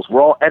tables.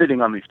 We're all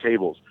editing on these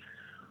tables.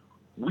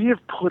 We have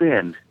put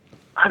in,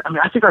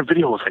 I think our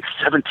video was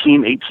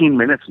 17, 18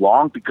 minutes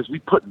long because we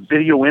put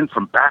video in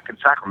from back in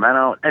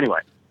Sacramento.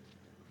 Anyway,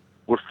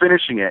 we're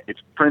finishing it.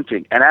 It's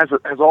printing. And as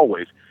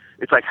always,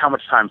 it's how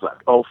much time's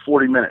left?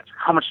 40 minutes.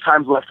 How much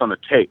time's left on the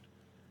tape?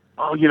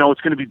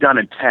 It's going to be done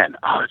in 10.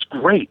 Oh, it's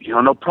great.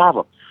 No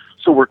problem.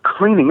 So we're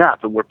cleaning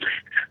up and we're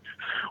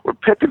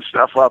picking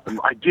stuff up. And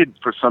I did,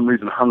 for some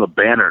reason, hung a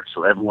banner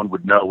so everyone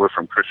would know we're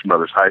from Christian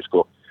Brothers High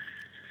School.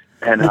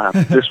 And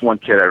this one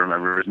kid, I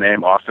remember his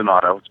name, Austin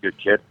Otto. It's a good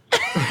kid.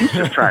 He's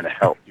just trying to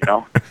help,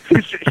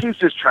 He's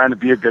just trying to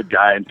be a good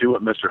guy and do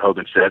what Mr.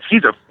 Hogan says.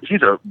 He's a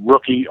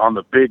rookie on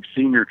the big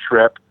senior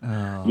trip,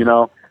 and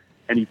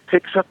he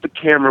picks up the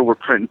camera we're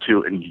printing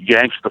to and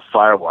yanks the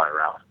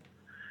firewire out.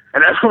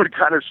 And everyone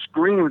kind of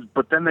screams,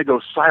 but then they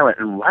go silent.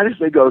 And right as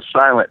they go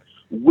silent,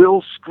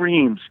 Will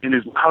screams in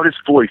his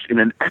loudest voice in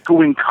an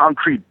echoing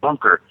concrete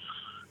bunker,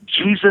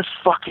 "Jesus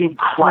fucking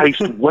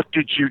Christ, what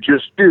did you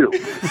just do?"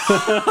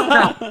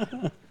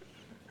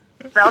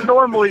 Now,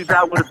 normally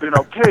that would have been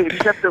okay,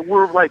 except that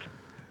we're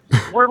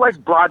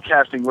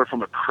broadcasting. We're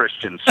from a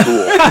Christian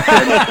school.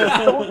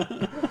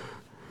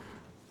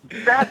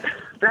 And that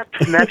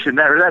connection,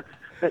 that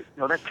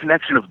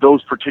connection of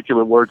those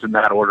particular words in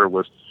that order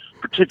was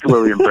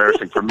particularly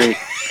embarrassing for me.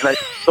 And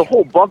the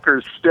whole bunker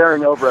is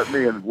staring over at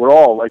me, and we're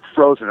all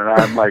frozen. And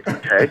I'm like,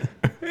 okay,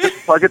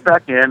 plug it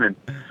back in, and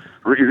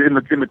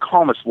in the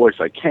calmest voice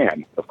I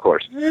can, of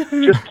course.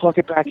 Just plug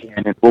it back in,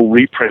 and we'll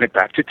reprint it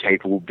back to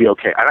tape, and we'll be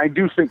okay. And I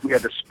do think we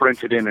had to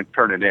sprint it in and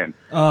turn it in.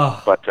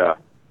 But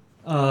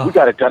we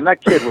got it done.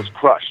 That kid was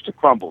crushed,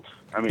 crumbled.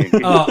 I mean,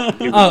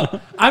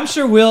 I'm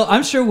sure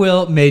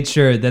Will made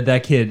sure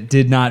that kid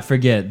did not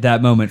forget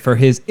that moment for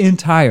his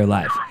entire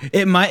life.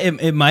 It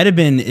might have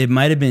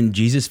been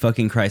Jesus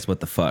fucking Christ, what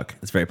the fuck?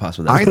 It's very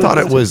possible. I thought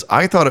it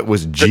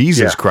was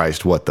Jesus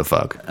Christ, what the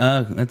fuck?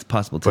 That's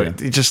possible too.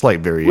 But it's just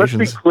variations.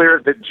 Let's be clear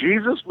that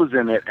Jesus was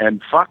in it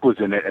and fuck was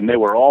in it, and they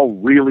were all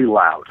really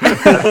loud.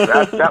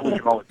 that we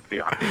can always be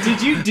on.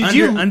 Did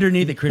you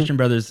underneath the Christian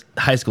Brothers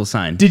High School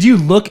sign? Did you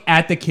look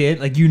at the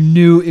kid you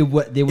knew it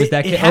was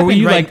that kid? Or were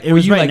you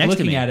it was right next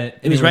looking to me. At it?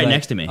 It was right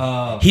next to me.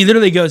 He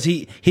literally goes,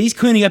 he's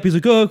cleaning up. He's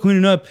like, oh,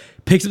 cleaning up.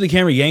 Picks up the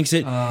camera, yanks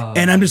it,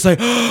 and I'm just like,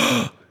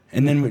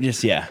 and then we're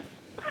just I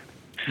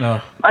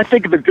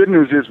think the good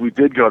news is we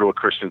did go to a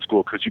Christian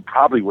school because you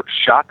probably would have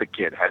shot the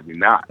kid had we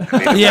not.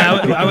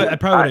 I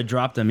probably would have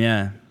dropped him.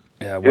 Yeah.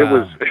 Wow. It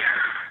was.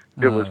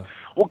 Well,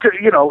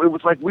 it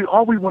was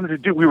all we wanted to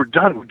do. We were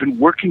done. We've been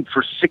working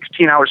for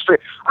 16 hours straight.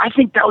 I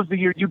think that was the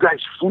year you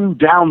guys flew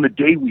down the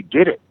day we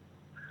did it,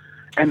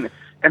 and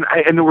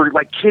there were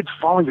kids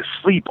falling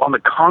asleep on the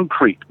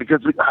concrete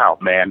because that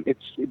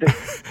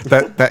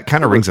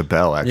kind of rings a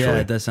bell. Actually, yeah,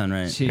 it does sound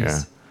right. Jeez.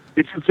 Yeah.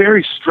 It's a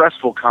very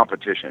stressful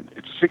competition.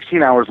 It's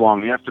 16 hours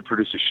long. You have to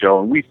produce a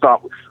show, and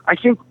I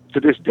think to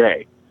this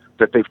day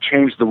that they've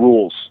changed the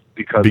rules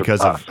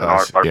because of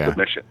us, our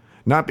submission.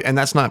 And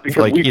that's not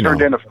because we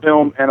turned in a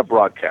film and a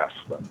broadcast.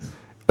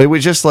 It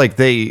was just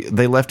they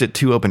left it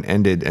too open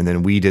ended, and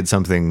then we did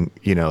something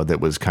that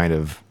was kind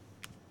of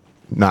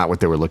not what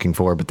they were looking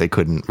for, but they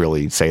couldn't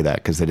really say that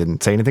because they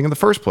didn't say anything in the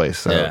first place.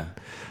 So,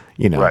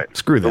 right.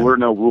 Screw them. There were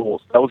no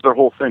rules. That was their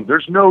whole thing.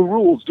 There's no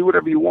rules. Do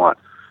whatever you want.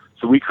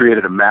 So we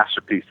created a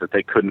masterpiece that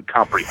they couldn't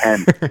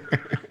comprehend.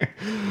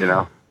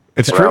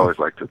 It's what true. I always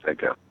like to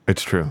think of.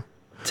 It's true.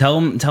 Tell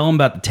them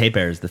about the tape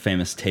airs, the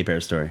famous tape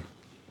air story.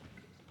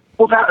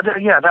 Well, that's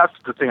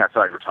the thing I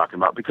thought you were talking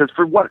about, because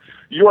for what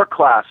your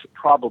class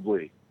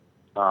probably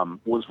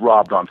was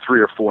robbed on 3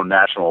 or 4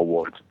 national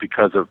awards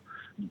because of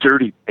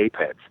dirty tape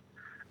heads.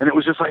 And it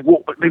was just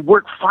they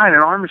work fine in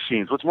our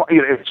machines. What's wrong?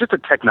 It's just a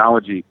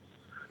technology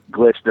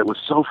glitch that was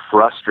so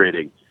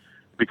frustrating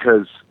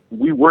because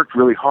we worked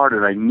really hard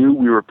and I knew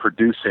we were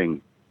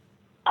producing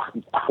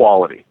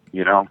quality,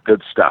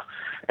 good stuff.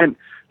 And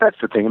that's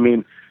the thing. I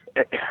mean,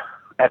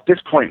 at this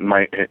point in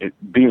my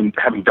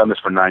having done this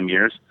for 9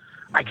 years,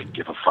 I could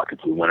give a fuck if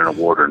we win an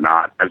award or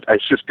not.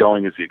 It's just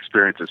going as the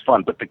experience is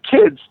fun. But the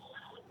kids,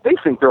 they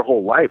think their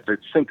whole life, they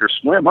sink or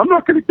swim. I'm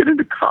not going to get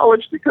into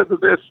college because of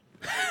this.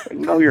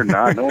 No, you're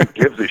not. No one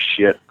gives a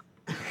shit.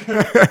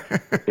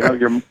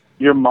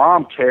 Your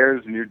mom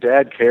cares and your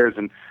dad cares.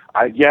 And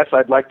yes,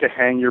 I'd like to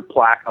hang your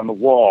plaque on the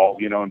wall,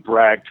 and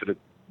brag to the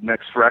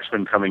next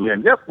freshman coming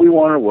in. Yep, we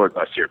won an award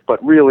last year.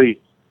 But really,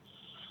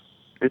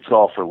 it's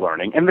all for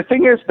learning. And the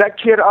thing is, that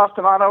kid,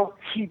 Ostinato,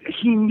 he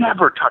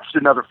never touched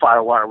another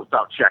Firewire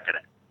without checking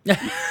it.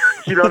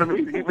 You know what I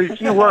mean?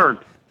 He learned.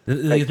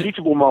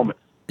 Teachable moments.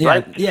 Yeah,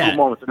 Right? yeah.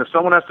 Teachable moments. And if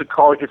someone has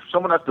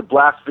to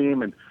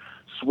blaspheme and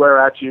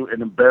swear at you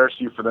and embarrass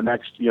you for the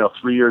next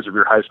 3 years of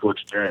your high school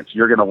experience,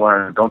 you're going to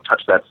learn. Don't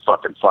touch that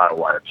fucking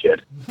Firewire,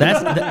 kid.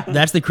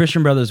 That's the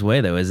Christian Brothers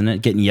way, though, isn't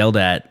it? Getting yelled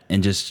at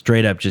and just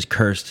straight up just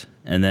cursed,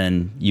 and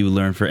then you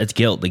learn it's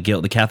guilt, the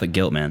Catholic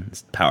guilt, man.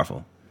 It's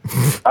powerful.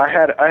 I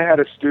had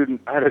a student.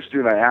 I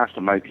asked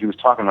him. He was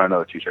talking about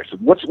another teacher. I said,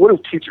 "What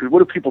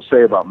do people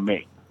say about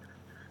me?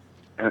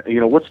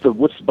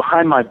 What's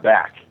behind my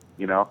back?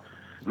 And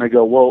I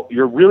go, well,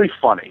 you're really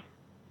funny.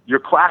 Your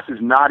class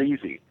is not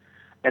easy,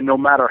 and no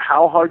matter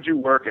how hard you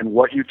work and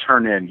what you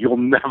turn in, you'll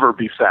never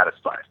be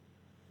satisfied."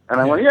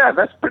 And I went, "Yeah,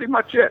 that's pretty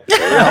much it."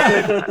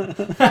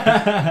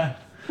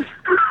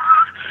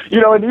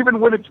 And even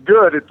when it's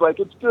good, it's like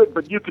it's good,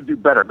 but you could do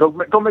better. Go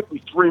make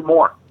me 3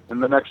 more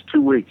in the next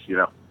 2 weeks.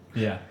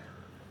 Yeah.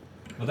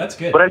 Well, that's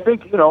good. But I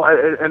think,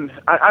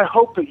 I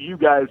hope that you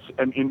guys,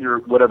 and in your,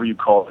 whatever you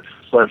call it,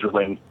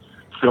 fledgling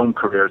film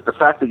careers, the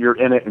fact that you're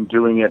in it and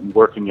doing it and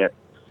working it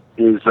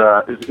is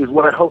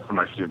what I hope for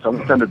my students. I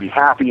want them to be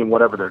happy in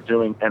whatever they're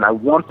doing, and I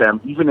want them,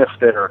 even if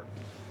they're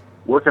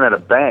working at a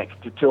bank,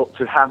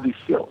 to have these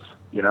skills,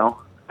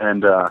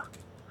 And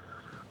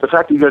the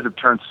fact that you guys have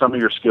turned some of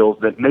your skills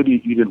that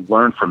maybe you didn't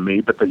learn from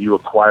me, but that you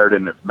acquired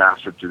and have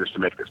mastered through this to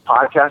make this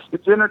podcast,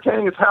 it's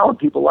entertaining as hell, and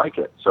people like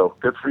it. So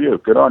good for you.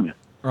 Good on you.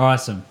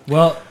 Awesome.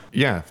 Well,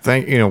 Yeah,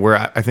 I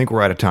think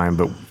we're out of time,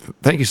 but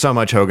thank you so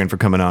much, Hogan, for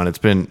coming on. It's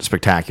been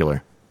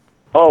spectacular.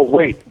 Oh,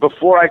 wait,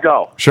 before I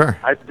go. Sure.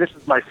 This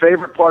is my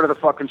favorite part of the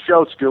fucking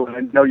show, Stu, and I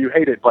know you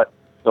hate it, but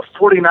the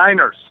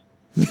 49ers.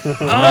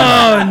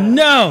 Oh,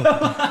 no.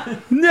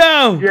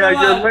 Yeah,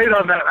 you're late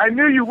on that. I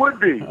knew you would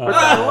be, but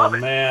I love it.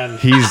 Man.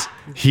 This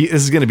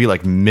is going to be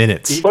like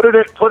minutes. Put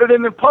it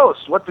in the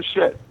post. What the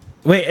shit?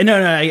 Wait, no.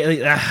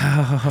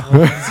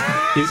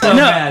 so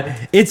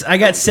bad. I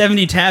got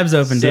 70 tabs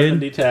open, 70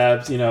 dude.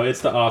 tabs. It's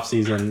the off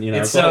season.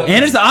 It's so-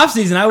 And it's the off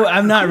season.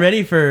 I'm not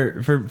ready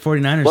for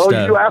 49ers Well,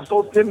 stuff. you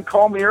assholes didn't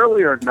call me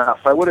earlier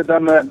enough. I would have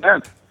done that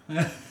then.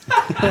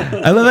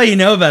 I love how you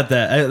know about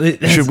that.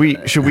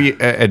 Should we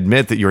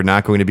admit that you're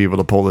not going to be able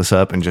to pull this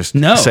up and just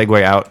No.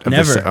 segue out? Of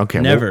Never. This? Okay,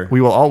 Never. We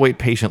will all wait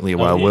patiently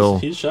while Will.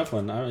 He's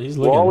shuffling. He's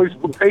We'll looking.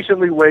 always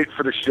patiently wait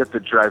for the shit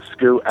that drives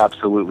Stu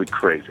absolutely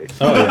crazy.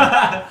 Oh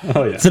yeah.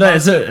 Oh yeah.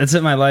 That's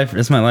my life.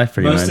 That's my life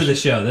pretty most much. of the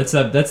show. That's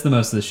the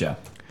most of the show.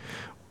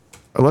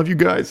 I love you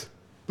guys.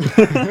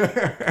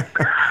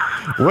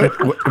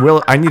 What,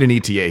 Will? I need an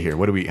ETA here.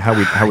 What do we? How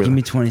we? Give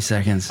me 20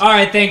 seconds. All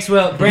right, thanks,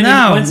 Will. Brendan,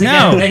 No, once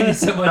again, no. thank you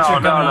so much for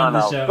coming on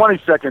the show.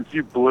 20 seconds,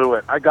 you blew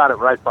it. I got it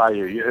right by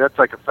you. That's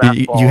like a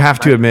fastball. You have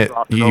to Nice admit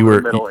cross it you over were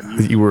the middle and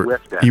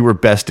whiffed it. you were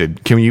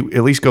bested. Can you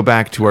at least go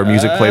back to our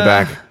music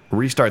playback,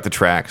 restart the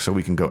track so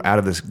we can go out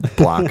of this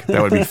block?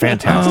 That would be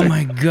fantastic. Oh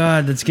my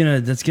god, that's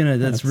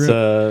It's,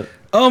 real.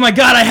 Oh my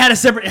god, I had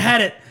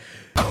it.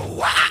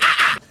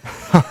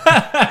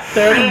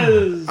 there it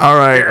is. All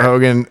right,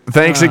 Hogan.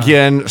 Thanks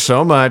again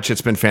so much.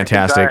 It's been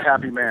fantastic. Die a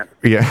happy man.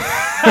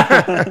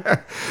 Yeah.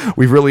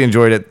 We've really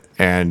enjoyed it.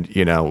 And,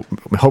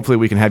 hopefully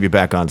we can have you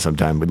back on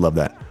sometime. We'd love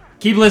that.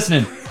 Keep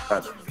listening.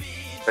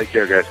 Take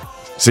care, guys.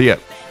 See ya.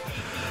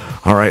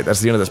 All right, that's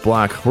the end of this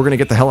block. We're going to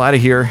get the hell out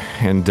of here,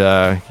 and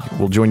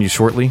we'll join you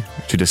shortly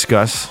to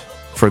discuss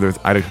further,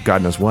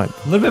 God knows what.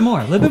 A little bit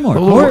more. little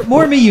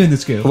More me, you, and the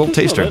Scoop. A little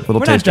taster. bit. Little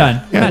We're not taster.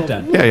 done. We're Yeah. not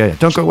done. Yeah.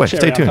 Don't go away. Cherry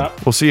Stay on tuned.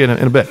 top. We'll see you in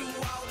a bit.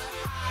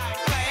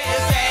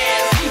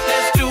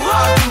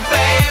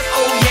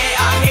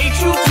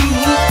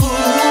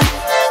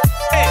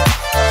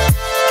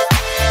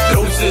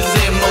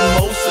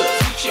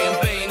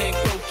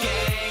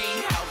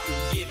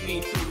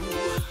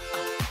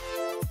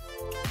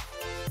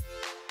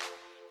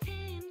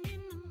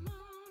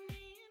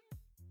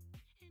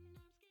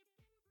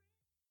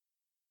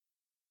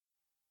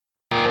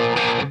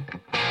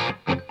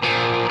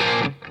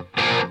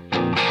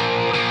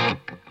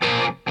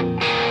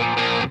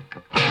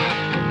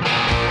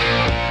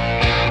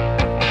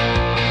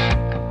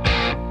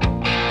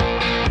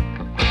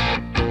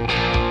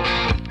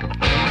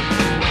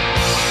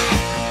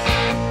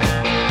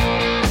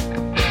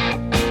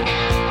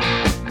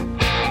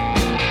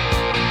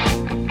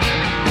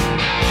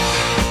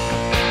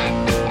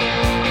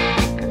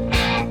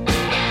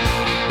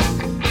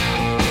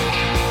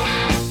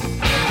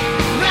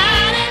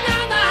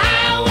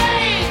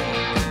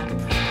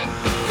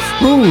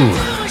 Ooh.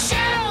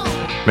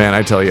 Man,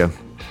 I tell you,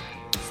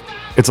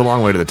 it's a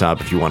long way to the top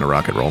if you want to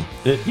rock and roll.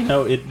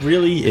 It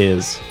really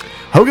is.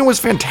 Hogan was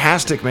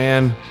fantastic,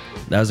 man.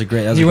 That was a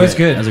great. That was He a was great,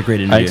 good. That was a great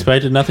I interview.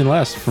 expected nothing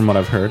less from what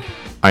I've heard.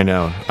 I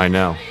know.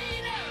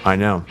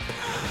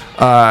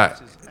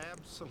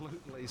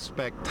 Absolutely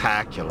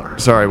spectacular.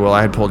 Sorry, Will,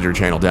 I had pulled your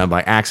channel down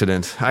by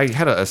accident. I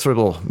had a sort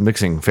of little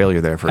mixing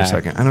failure there for a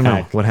second. I don't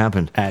know what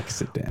happened.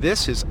 Accident.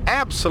 This is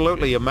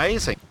absolutely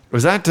amazing.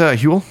 Was that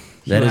Huel?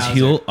 That is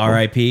Huel,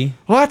 R.I.P.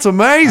 Well, that's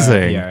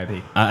amazing.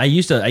 R.I.P. I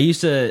used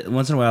to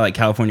once in a while, like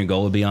California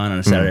Gold would be on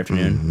a Saturday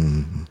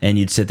afternoon, and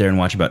you'd sit there and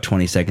watch about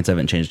 20 seconds of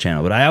it and change the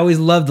channel. But I always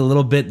loved the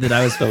little bit that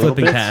I was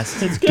flipping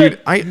past. Dude,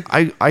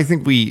 I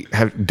think we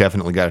have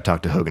definitely got to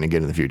talk to Hogan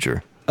again in the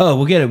future. Oh,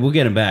 we'll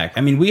get him back.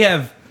 I mean, we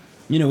have,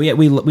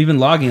 we've been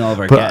logging all of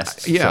our But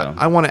guests. yeah, so.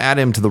 I want to add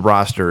him to the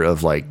roster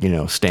of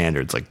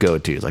standards, like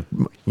go-tos, like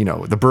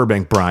the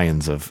Burbank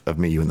Bryans of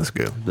Me, You, and the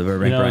Scoo. The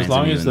Burbank As Bryans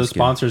long and as the Ewan Scoop.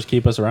 sponsors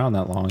keep us around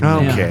that long.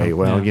 Okay,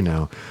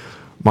 well,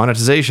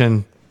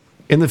 monetization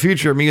in the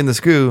future, Me and the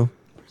Scoo,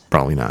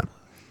 probably not.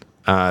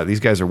 These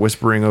guys are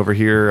whispering over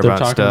here They're about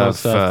talking stuff. about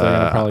stuff.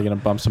 They're probably going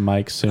to bump some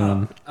mics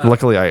soon.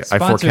 Luckily, I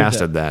Sponsored-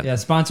 forecasted that. Yeah,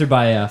 sponsored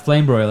by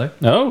Flame Broiler.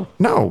 Oh,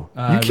 No,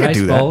 you can't rice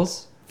do that.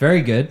 bowls.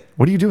 Very good.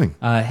 What are you doing?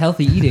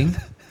 Healthy eating.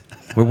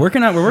 We're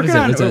working on. What is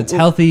it? It's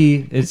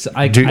healthy. It's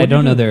I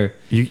don't know. They're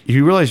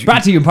You realize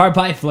brought to you in part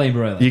by Flame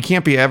Broiler. you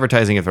can't be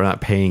advertising if they're not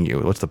paying you.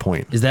 What's the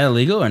point? Is that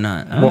illegal or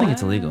not? I don't think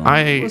it's illegal.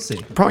 We'll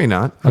see. Probably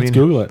not. let's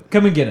Google it.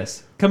 Come and get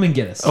us. Come and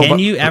get us. Can but-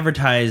 you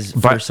advertise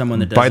for someone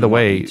that doesn't? By the want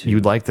way, you to?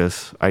 you'd like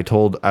this.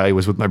 I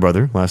was with my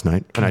brother last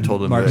night, and I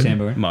told him Mark that,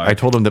 Sandberg. Mark. I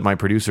told him that my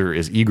producer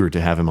is eager to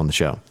have him on the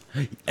show.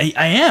 I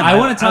am. I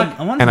wanna talk-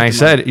 I wanna And talk I to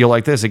said, "You'll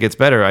like this. It gets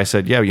better." I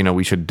said, "Yeah,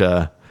 we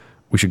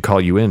should call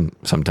you in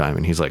sometime."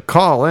 And he's like,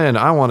 "Call in.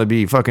 I want to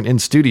be fucking in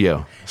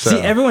studio." So, See,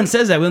 everyone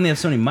says that we only have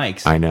so many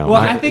mics. I know.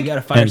 Well, I- I think we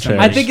gotta fire And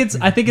somebody.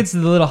 I think it's the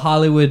little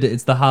Hollywood.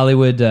 It's the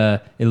Hollywood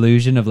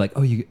illusion of like,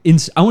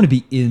 I want to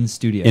be in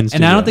studio. In And I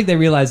studio. don't think they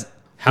realize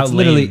How it's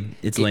literally lame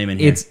it's lame in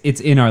here. It's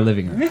in our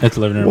living room. It's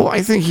living room. well,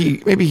 I think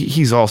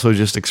he's also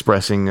just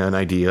expressing an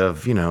idea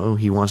of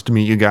he wants to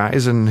meet you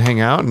guys and hang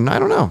out, and I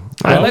don't know.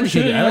 I like we to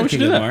should- kick it. yeah, I like we to should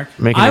kick do it, that. Mark.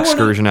 Make an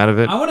excursion out of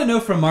it. I want to know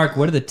from Mark,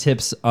 what are the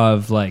tips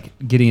of like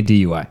getting a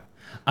DUI?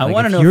 I Like,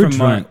 want to if know you're from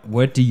drunk, Mark.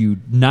 what do you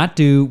not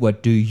do?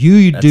 What do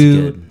you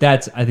do? good.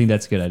 I think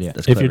that's a good idea. That's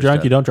if clever you're drunk,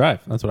 stuff. you don't drive.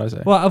 That's what I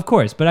say. Well, of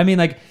course, but I mean,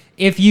 like,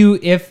 if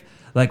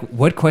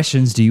what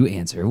questions do you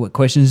answer? What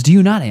questions do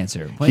you not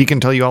answer? What- He can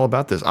tell you all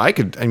about this.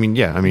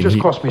 Just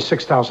cost me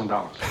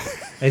 $6,000.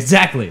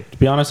 exactly. To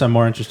be honest, I'm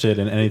more interested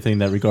in anything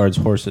that regards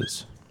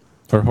horses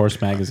or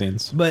horse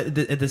magazines. But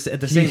at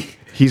the same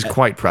he's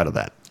quite proud of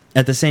that.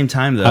 at the same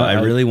time though, I-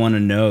 I really want to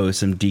know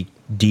some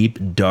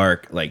deep,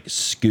 dark, like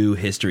Scoo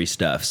history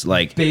stuffs,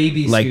 like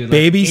Baby like Scoo, like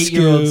baby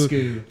 8-year-old Scoo,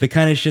 Scoo. the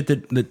kind of shit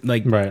that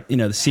like Right.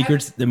 the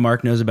secrets that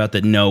Mark knows about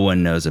that no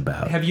one knows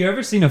about. Have you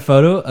ever seen a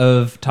photo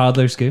of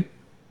toddler Scoo?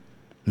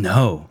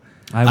 No,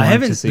 I want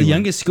haven't. to see The one.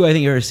 youngest Scoo I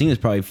think I've ever seen is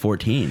probably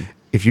 14.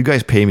 If you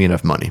guys pay me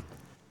enough money,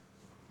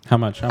 How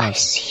much?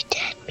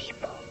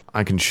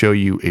 I can show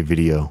you a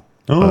video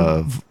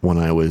of when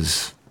I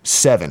was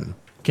 7,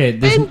 Okay,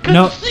 there's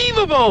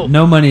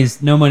no money's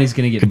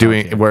gonna get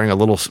involved here. wearing a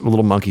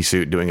little monkey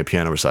suit, doing a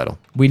piano recital.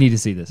 We need to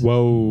see this.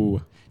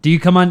 Whoa. Do you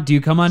come on?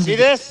 See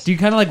this? Do you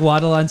kind of like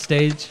waddle on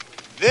stage,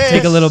 This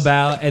take a little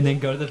bow, and then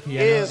go to the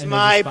piano? is and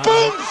my there's a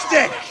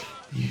spotlight?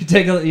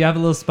 boomstick. You have a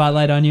little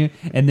spotlight on you,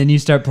 and then you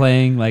start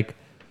playing like,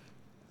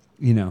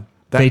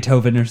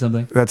 Beethoven or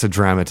something. That's a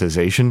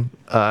dramatization,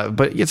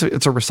 but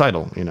it's a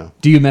recital.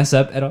 Do you mess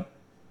up at all?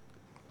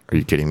 Are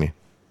you kidding me?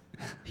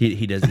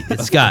 He does.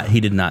 It's Scott. He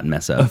did not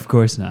mess up. Of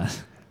course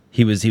not.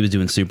 He was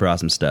doing super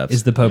awesome stuff.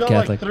 Is the Pope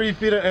Catholic? 3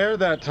 feet of air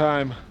that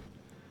time.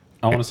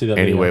 I want to see that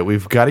Anyway, video.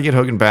 we've got to get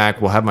Hogan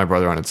back. We'll have my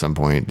brother on at some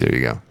point. There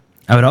you go.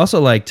 I would also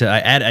like to.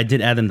 I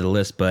did add them to the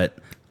list, but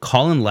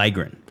Colin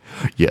Lygren.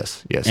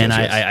 Yes. And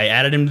I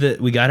added him to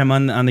we got him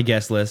on the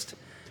guest list.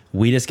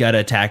 We just got to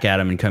attack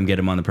Adam and come get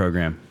him on the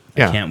program.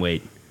 Yeah. I can't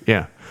wait.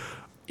 Yeah.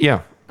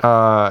 Yep.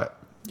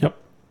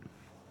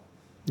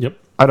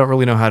 I don't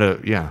really know how to.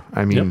 Yeah.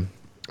 I mean,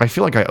 I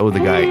feel like I owe the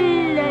guy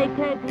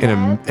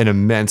an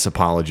immense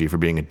apology for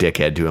being a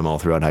dickhead to him all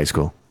throughout high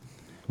school.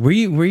 Were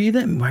you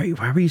that? Why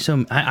were you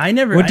so? I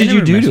never. What I did never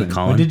you do messed to with him?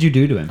 Colin. What did you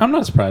do to him? I'm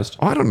not surprised.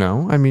 Oh, I don't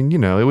know. I mean,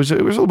 it was a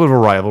little bit of a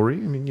rivalry. I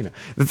mean,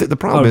 the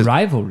problem A is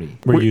rivalry.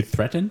 Were you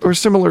threatened? or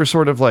similar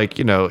sort of like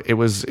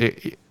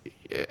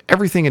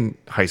everything in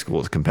high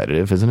school is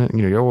competitive, isn't it?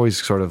 You're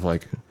always sort of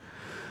like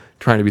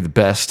trying to be the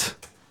best.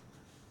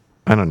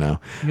 I don't know.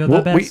 You're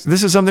the best.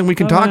 This is something we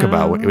can talk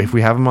about if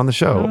we have him on the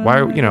show.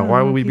 Why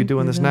would we be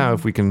doing this now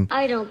if we can?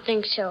 I don't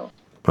think so.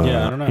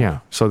 Yeah, I don't know. Yeah.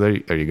 So there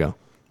you go.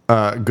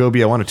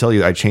 Gobi, I want to tell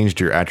you, I changed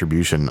your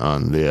attribution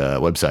on the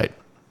website.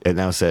 It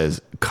now says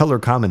color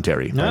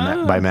commentary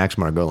by Max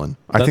Margolin.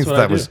 I That's think what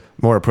that I do. was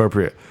more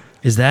appropriate.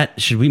 Is that?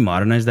 Should we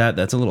modernize that?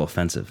 That's a little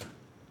offensive.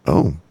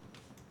 Oh,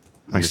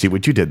 I see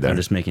what you did there. I'm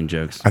just making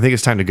jokes. I think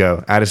it's time to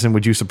go. Addison,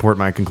 would you support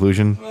my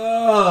conclusion?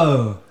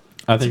 Oh,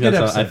 I think good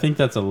that's. I episode. think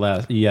that's a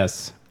less.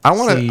 Yes. I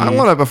want See.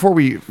 to before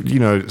we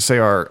say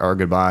our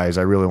goodbyes.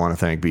 I really want to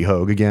thank B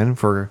Hogue again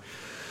for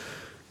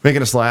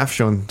making us laugh,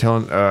 sharing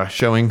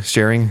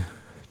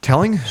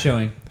Telling?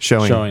 Showing.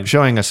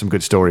 Showing us some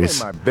good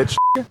stories. My bitch.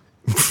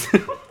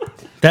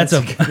 That's a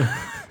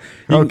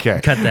Okay.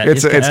 cut that.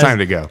 It's time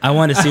to go. I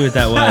want to see what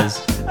that was,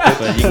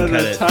 but you can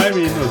cut The it.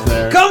 timing was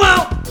there. Come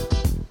out!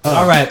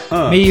 All right.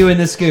 Me, you, and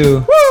the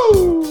Scoo.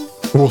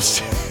 We'll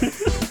see.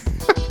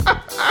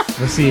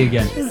 We'll see you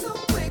again.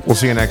 We'll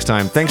see you next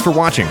time. Thanks for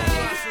watching. I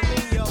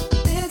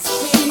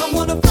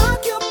wanna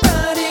rock your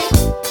body.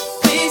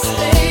 Please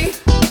stay.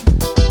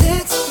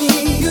 That's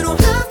me. You don't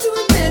have to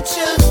admit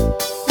you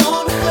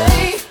wanna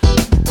play.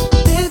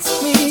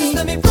 That's me.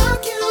 Let me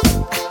rock you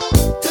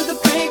to the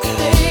break of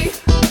day.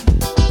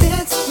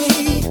 That's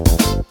me.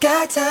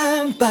 Got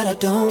time, but I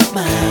don't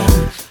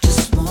mind.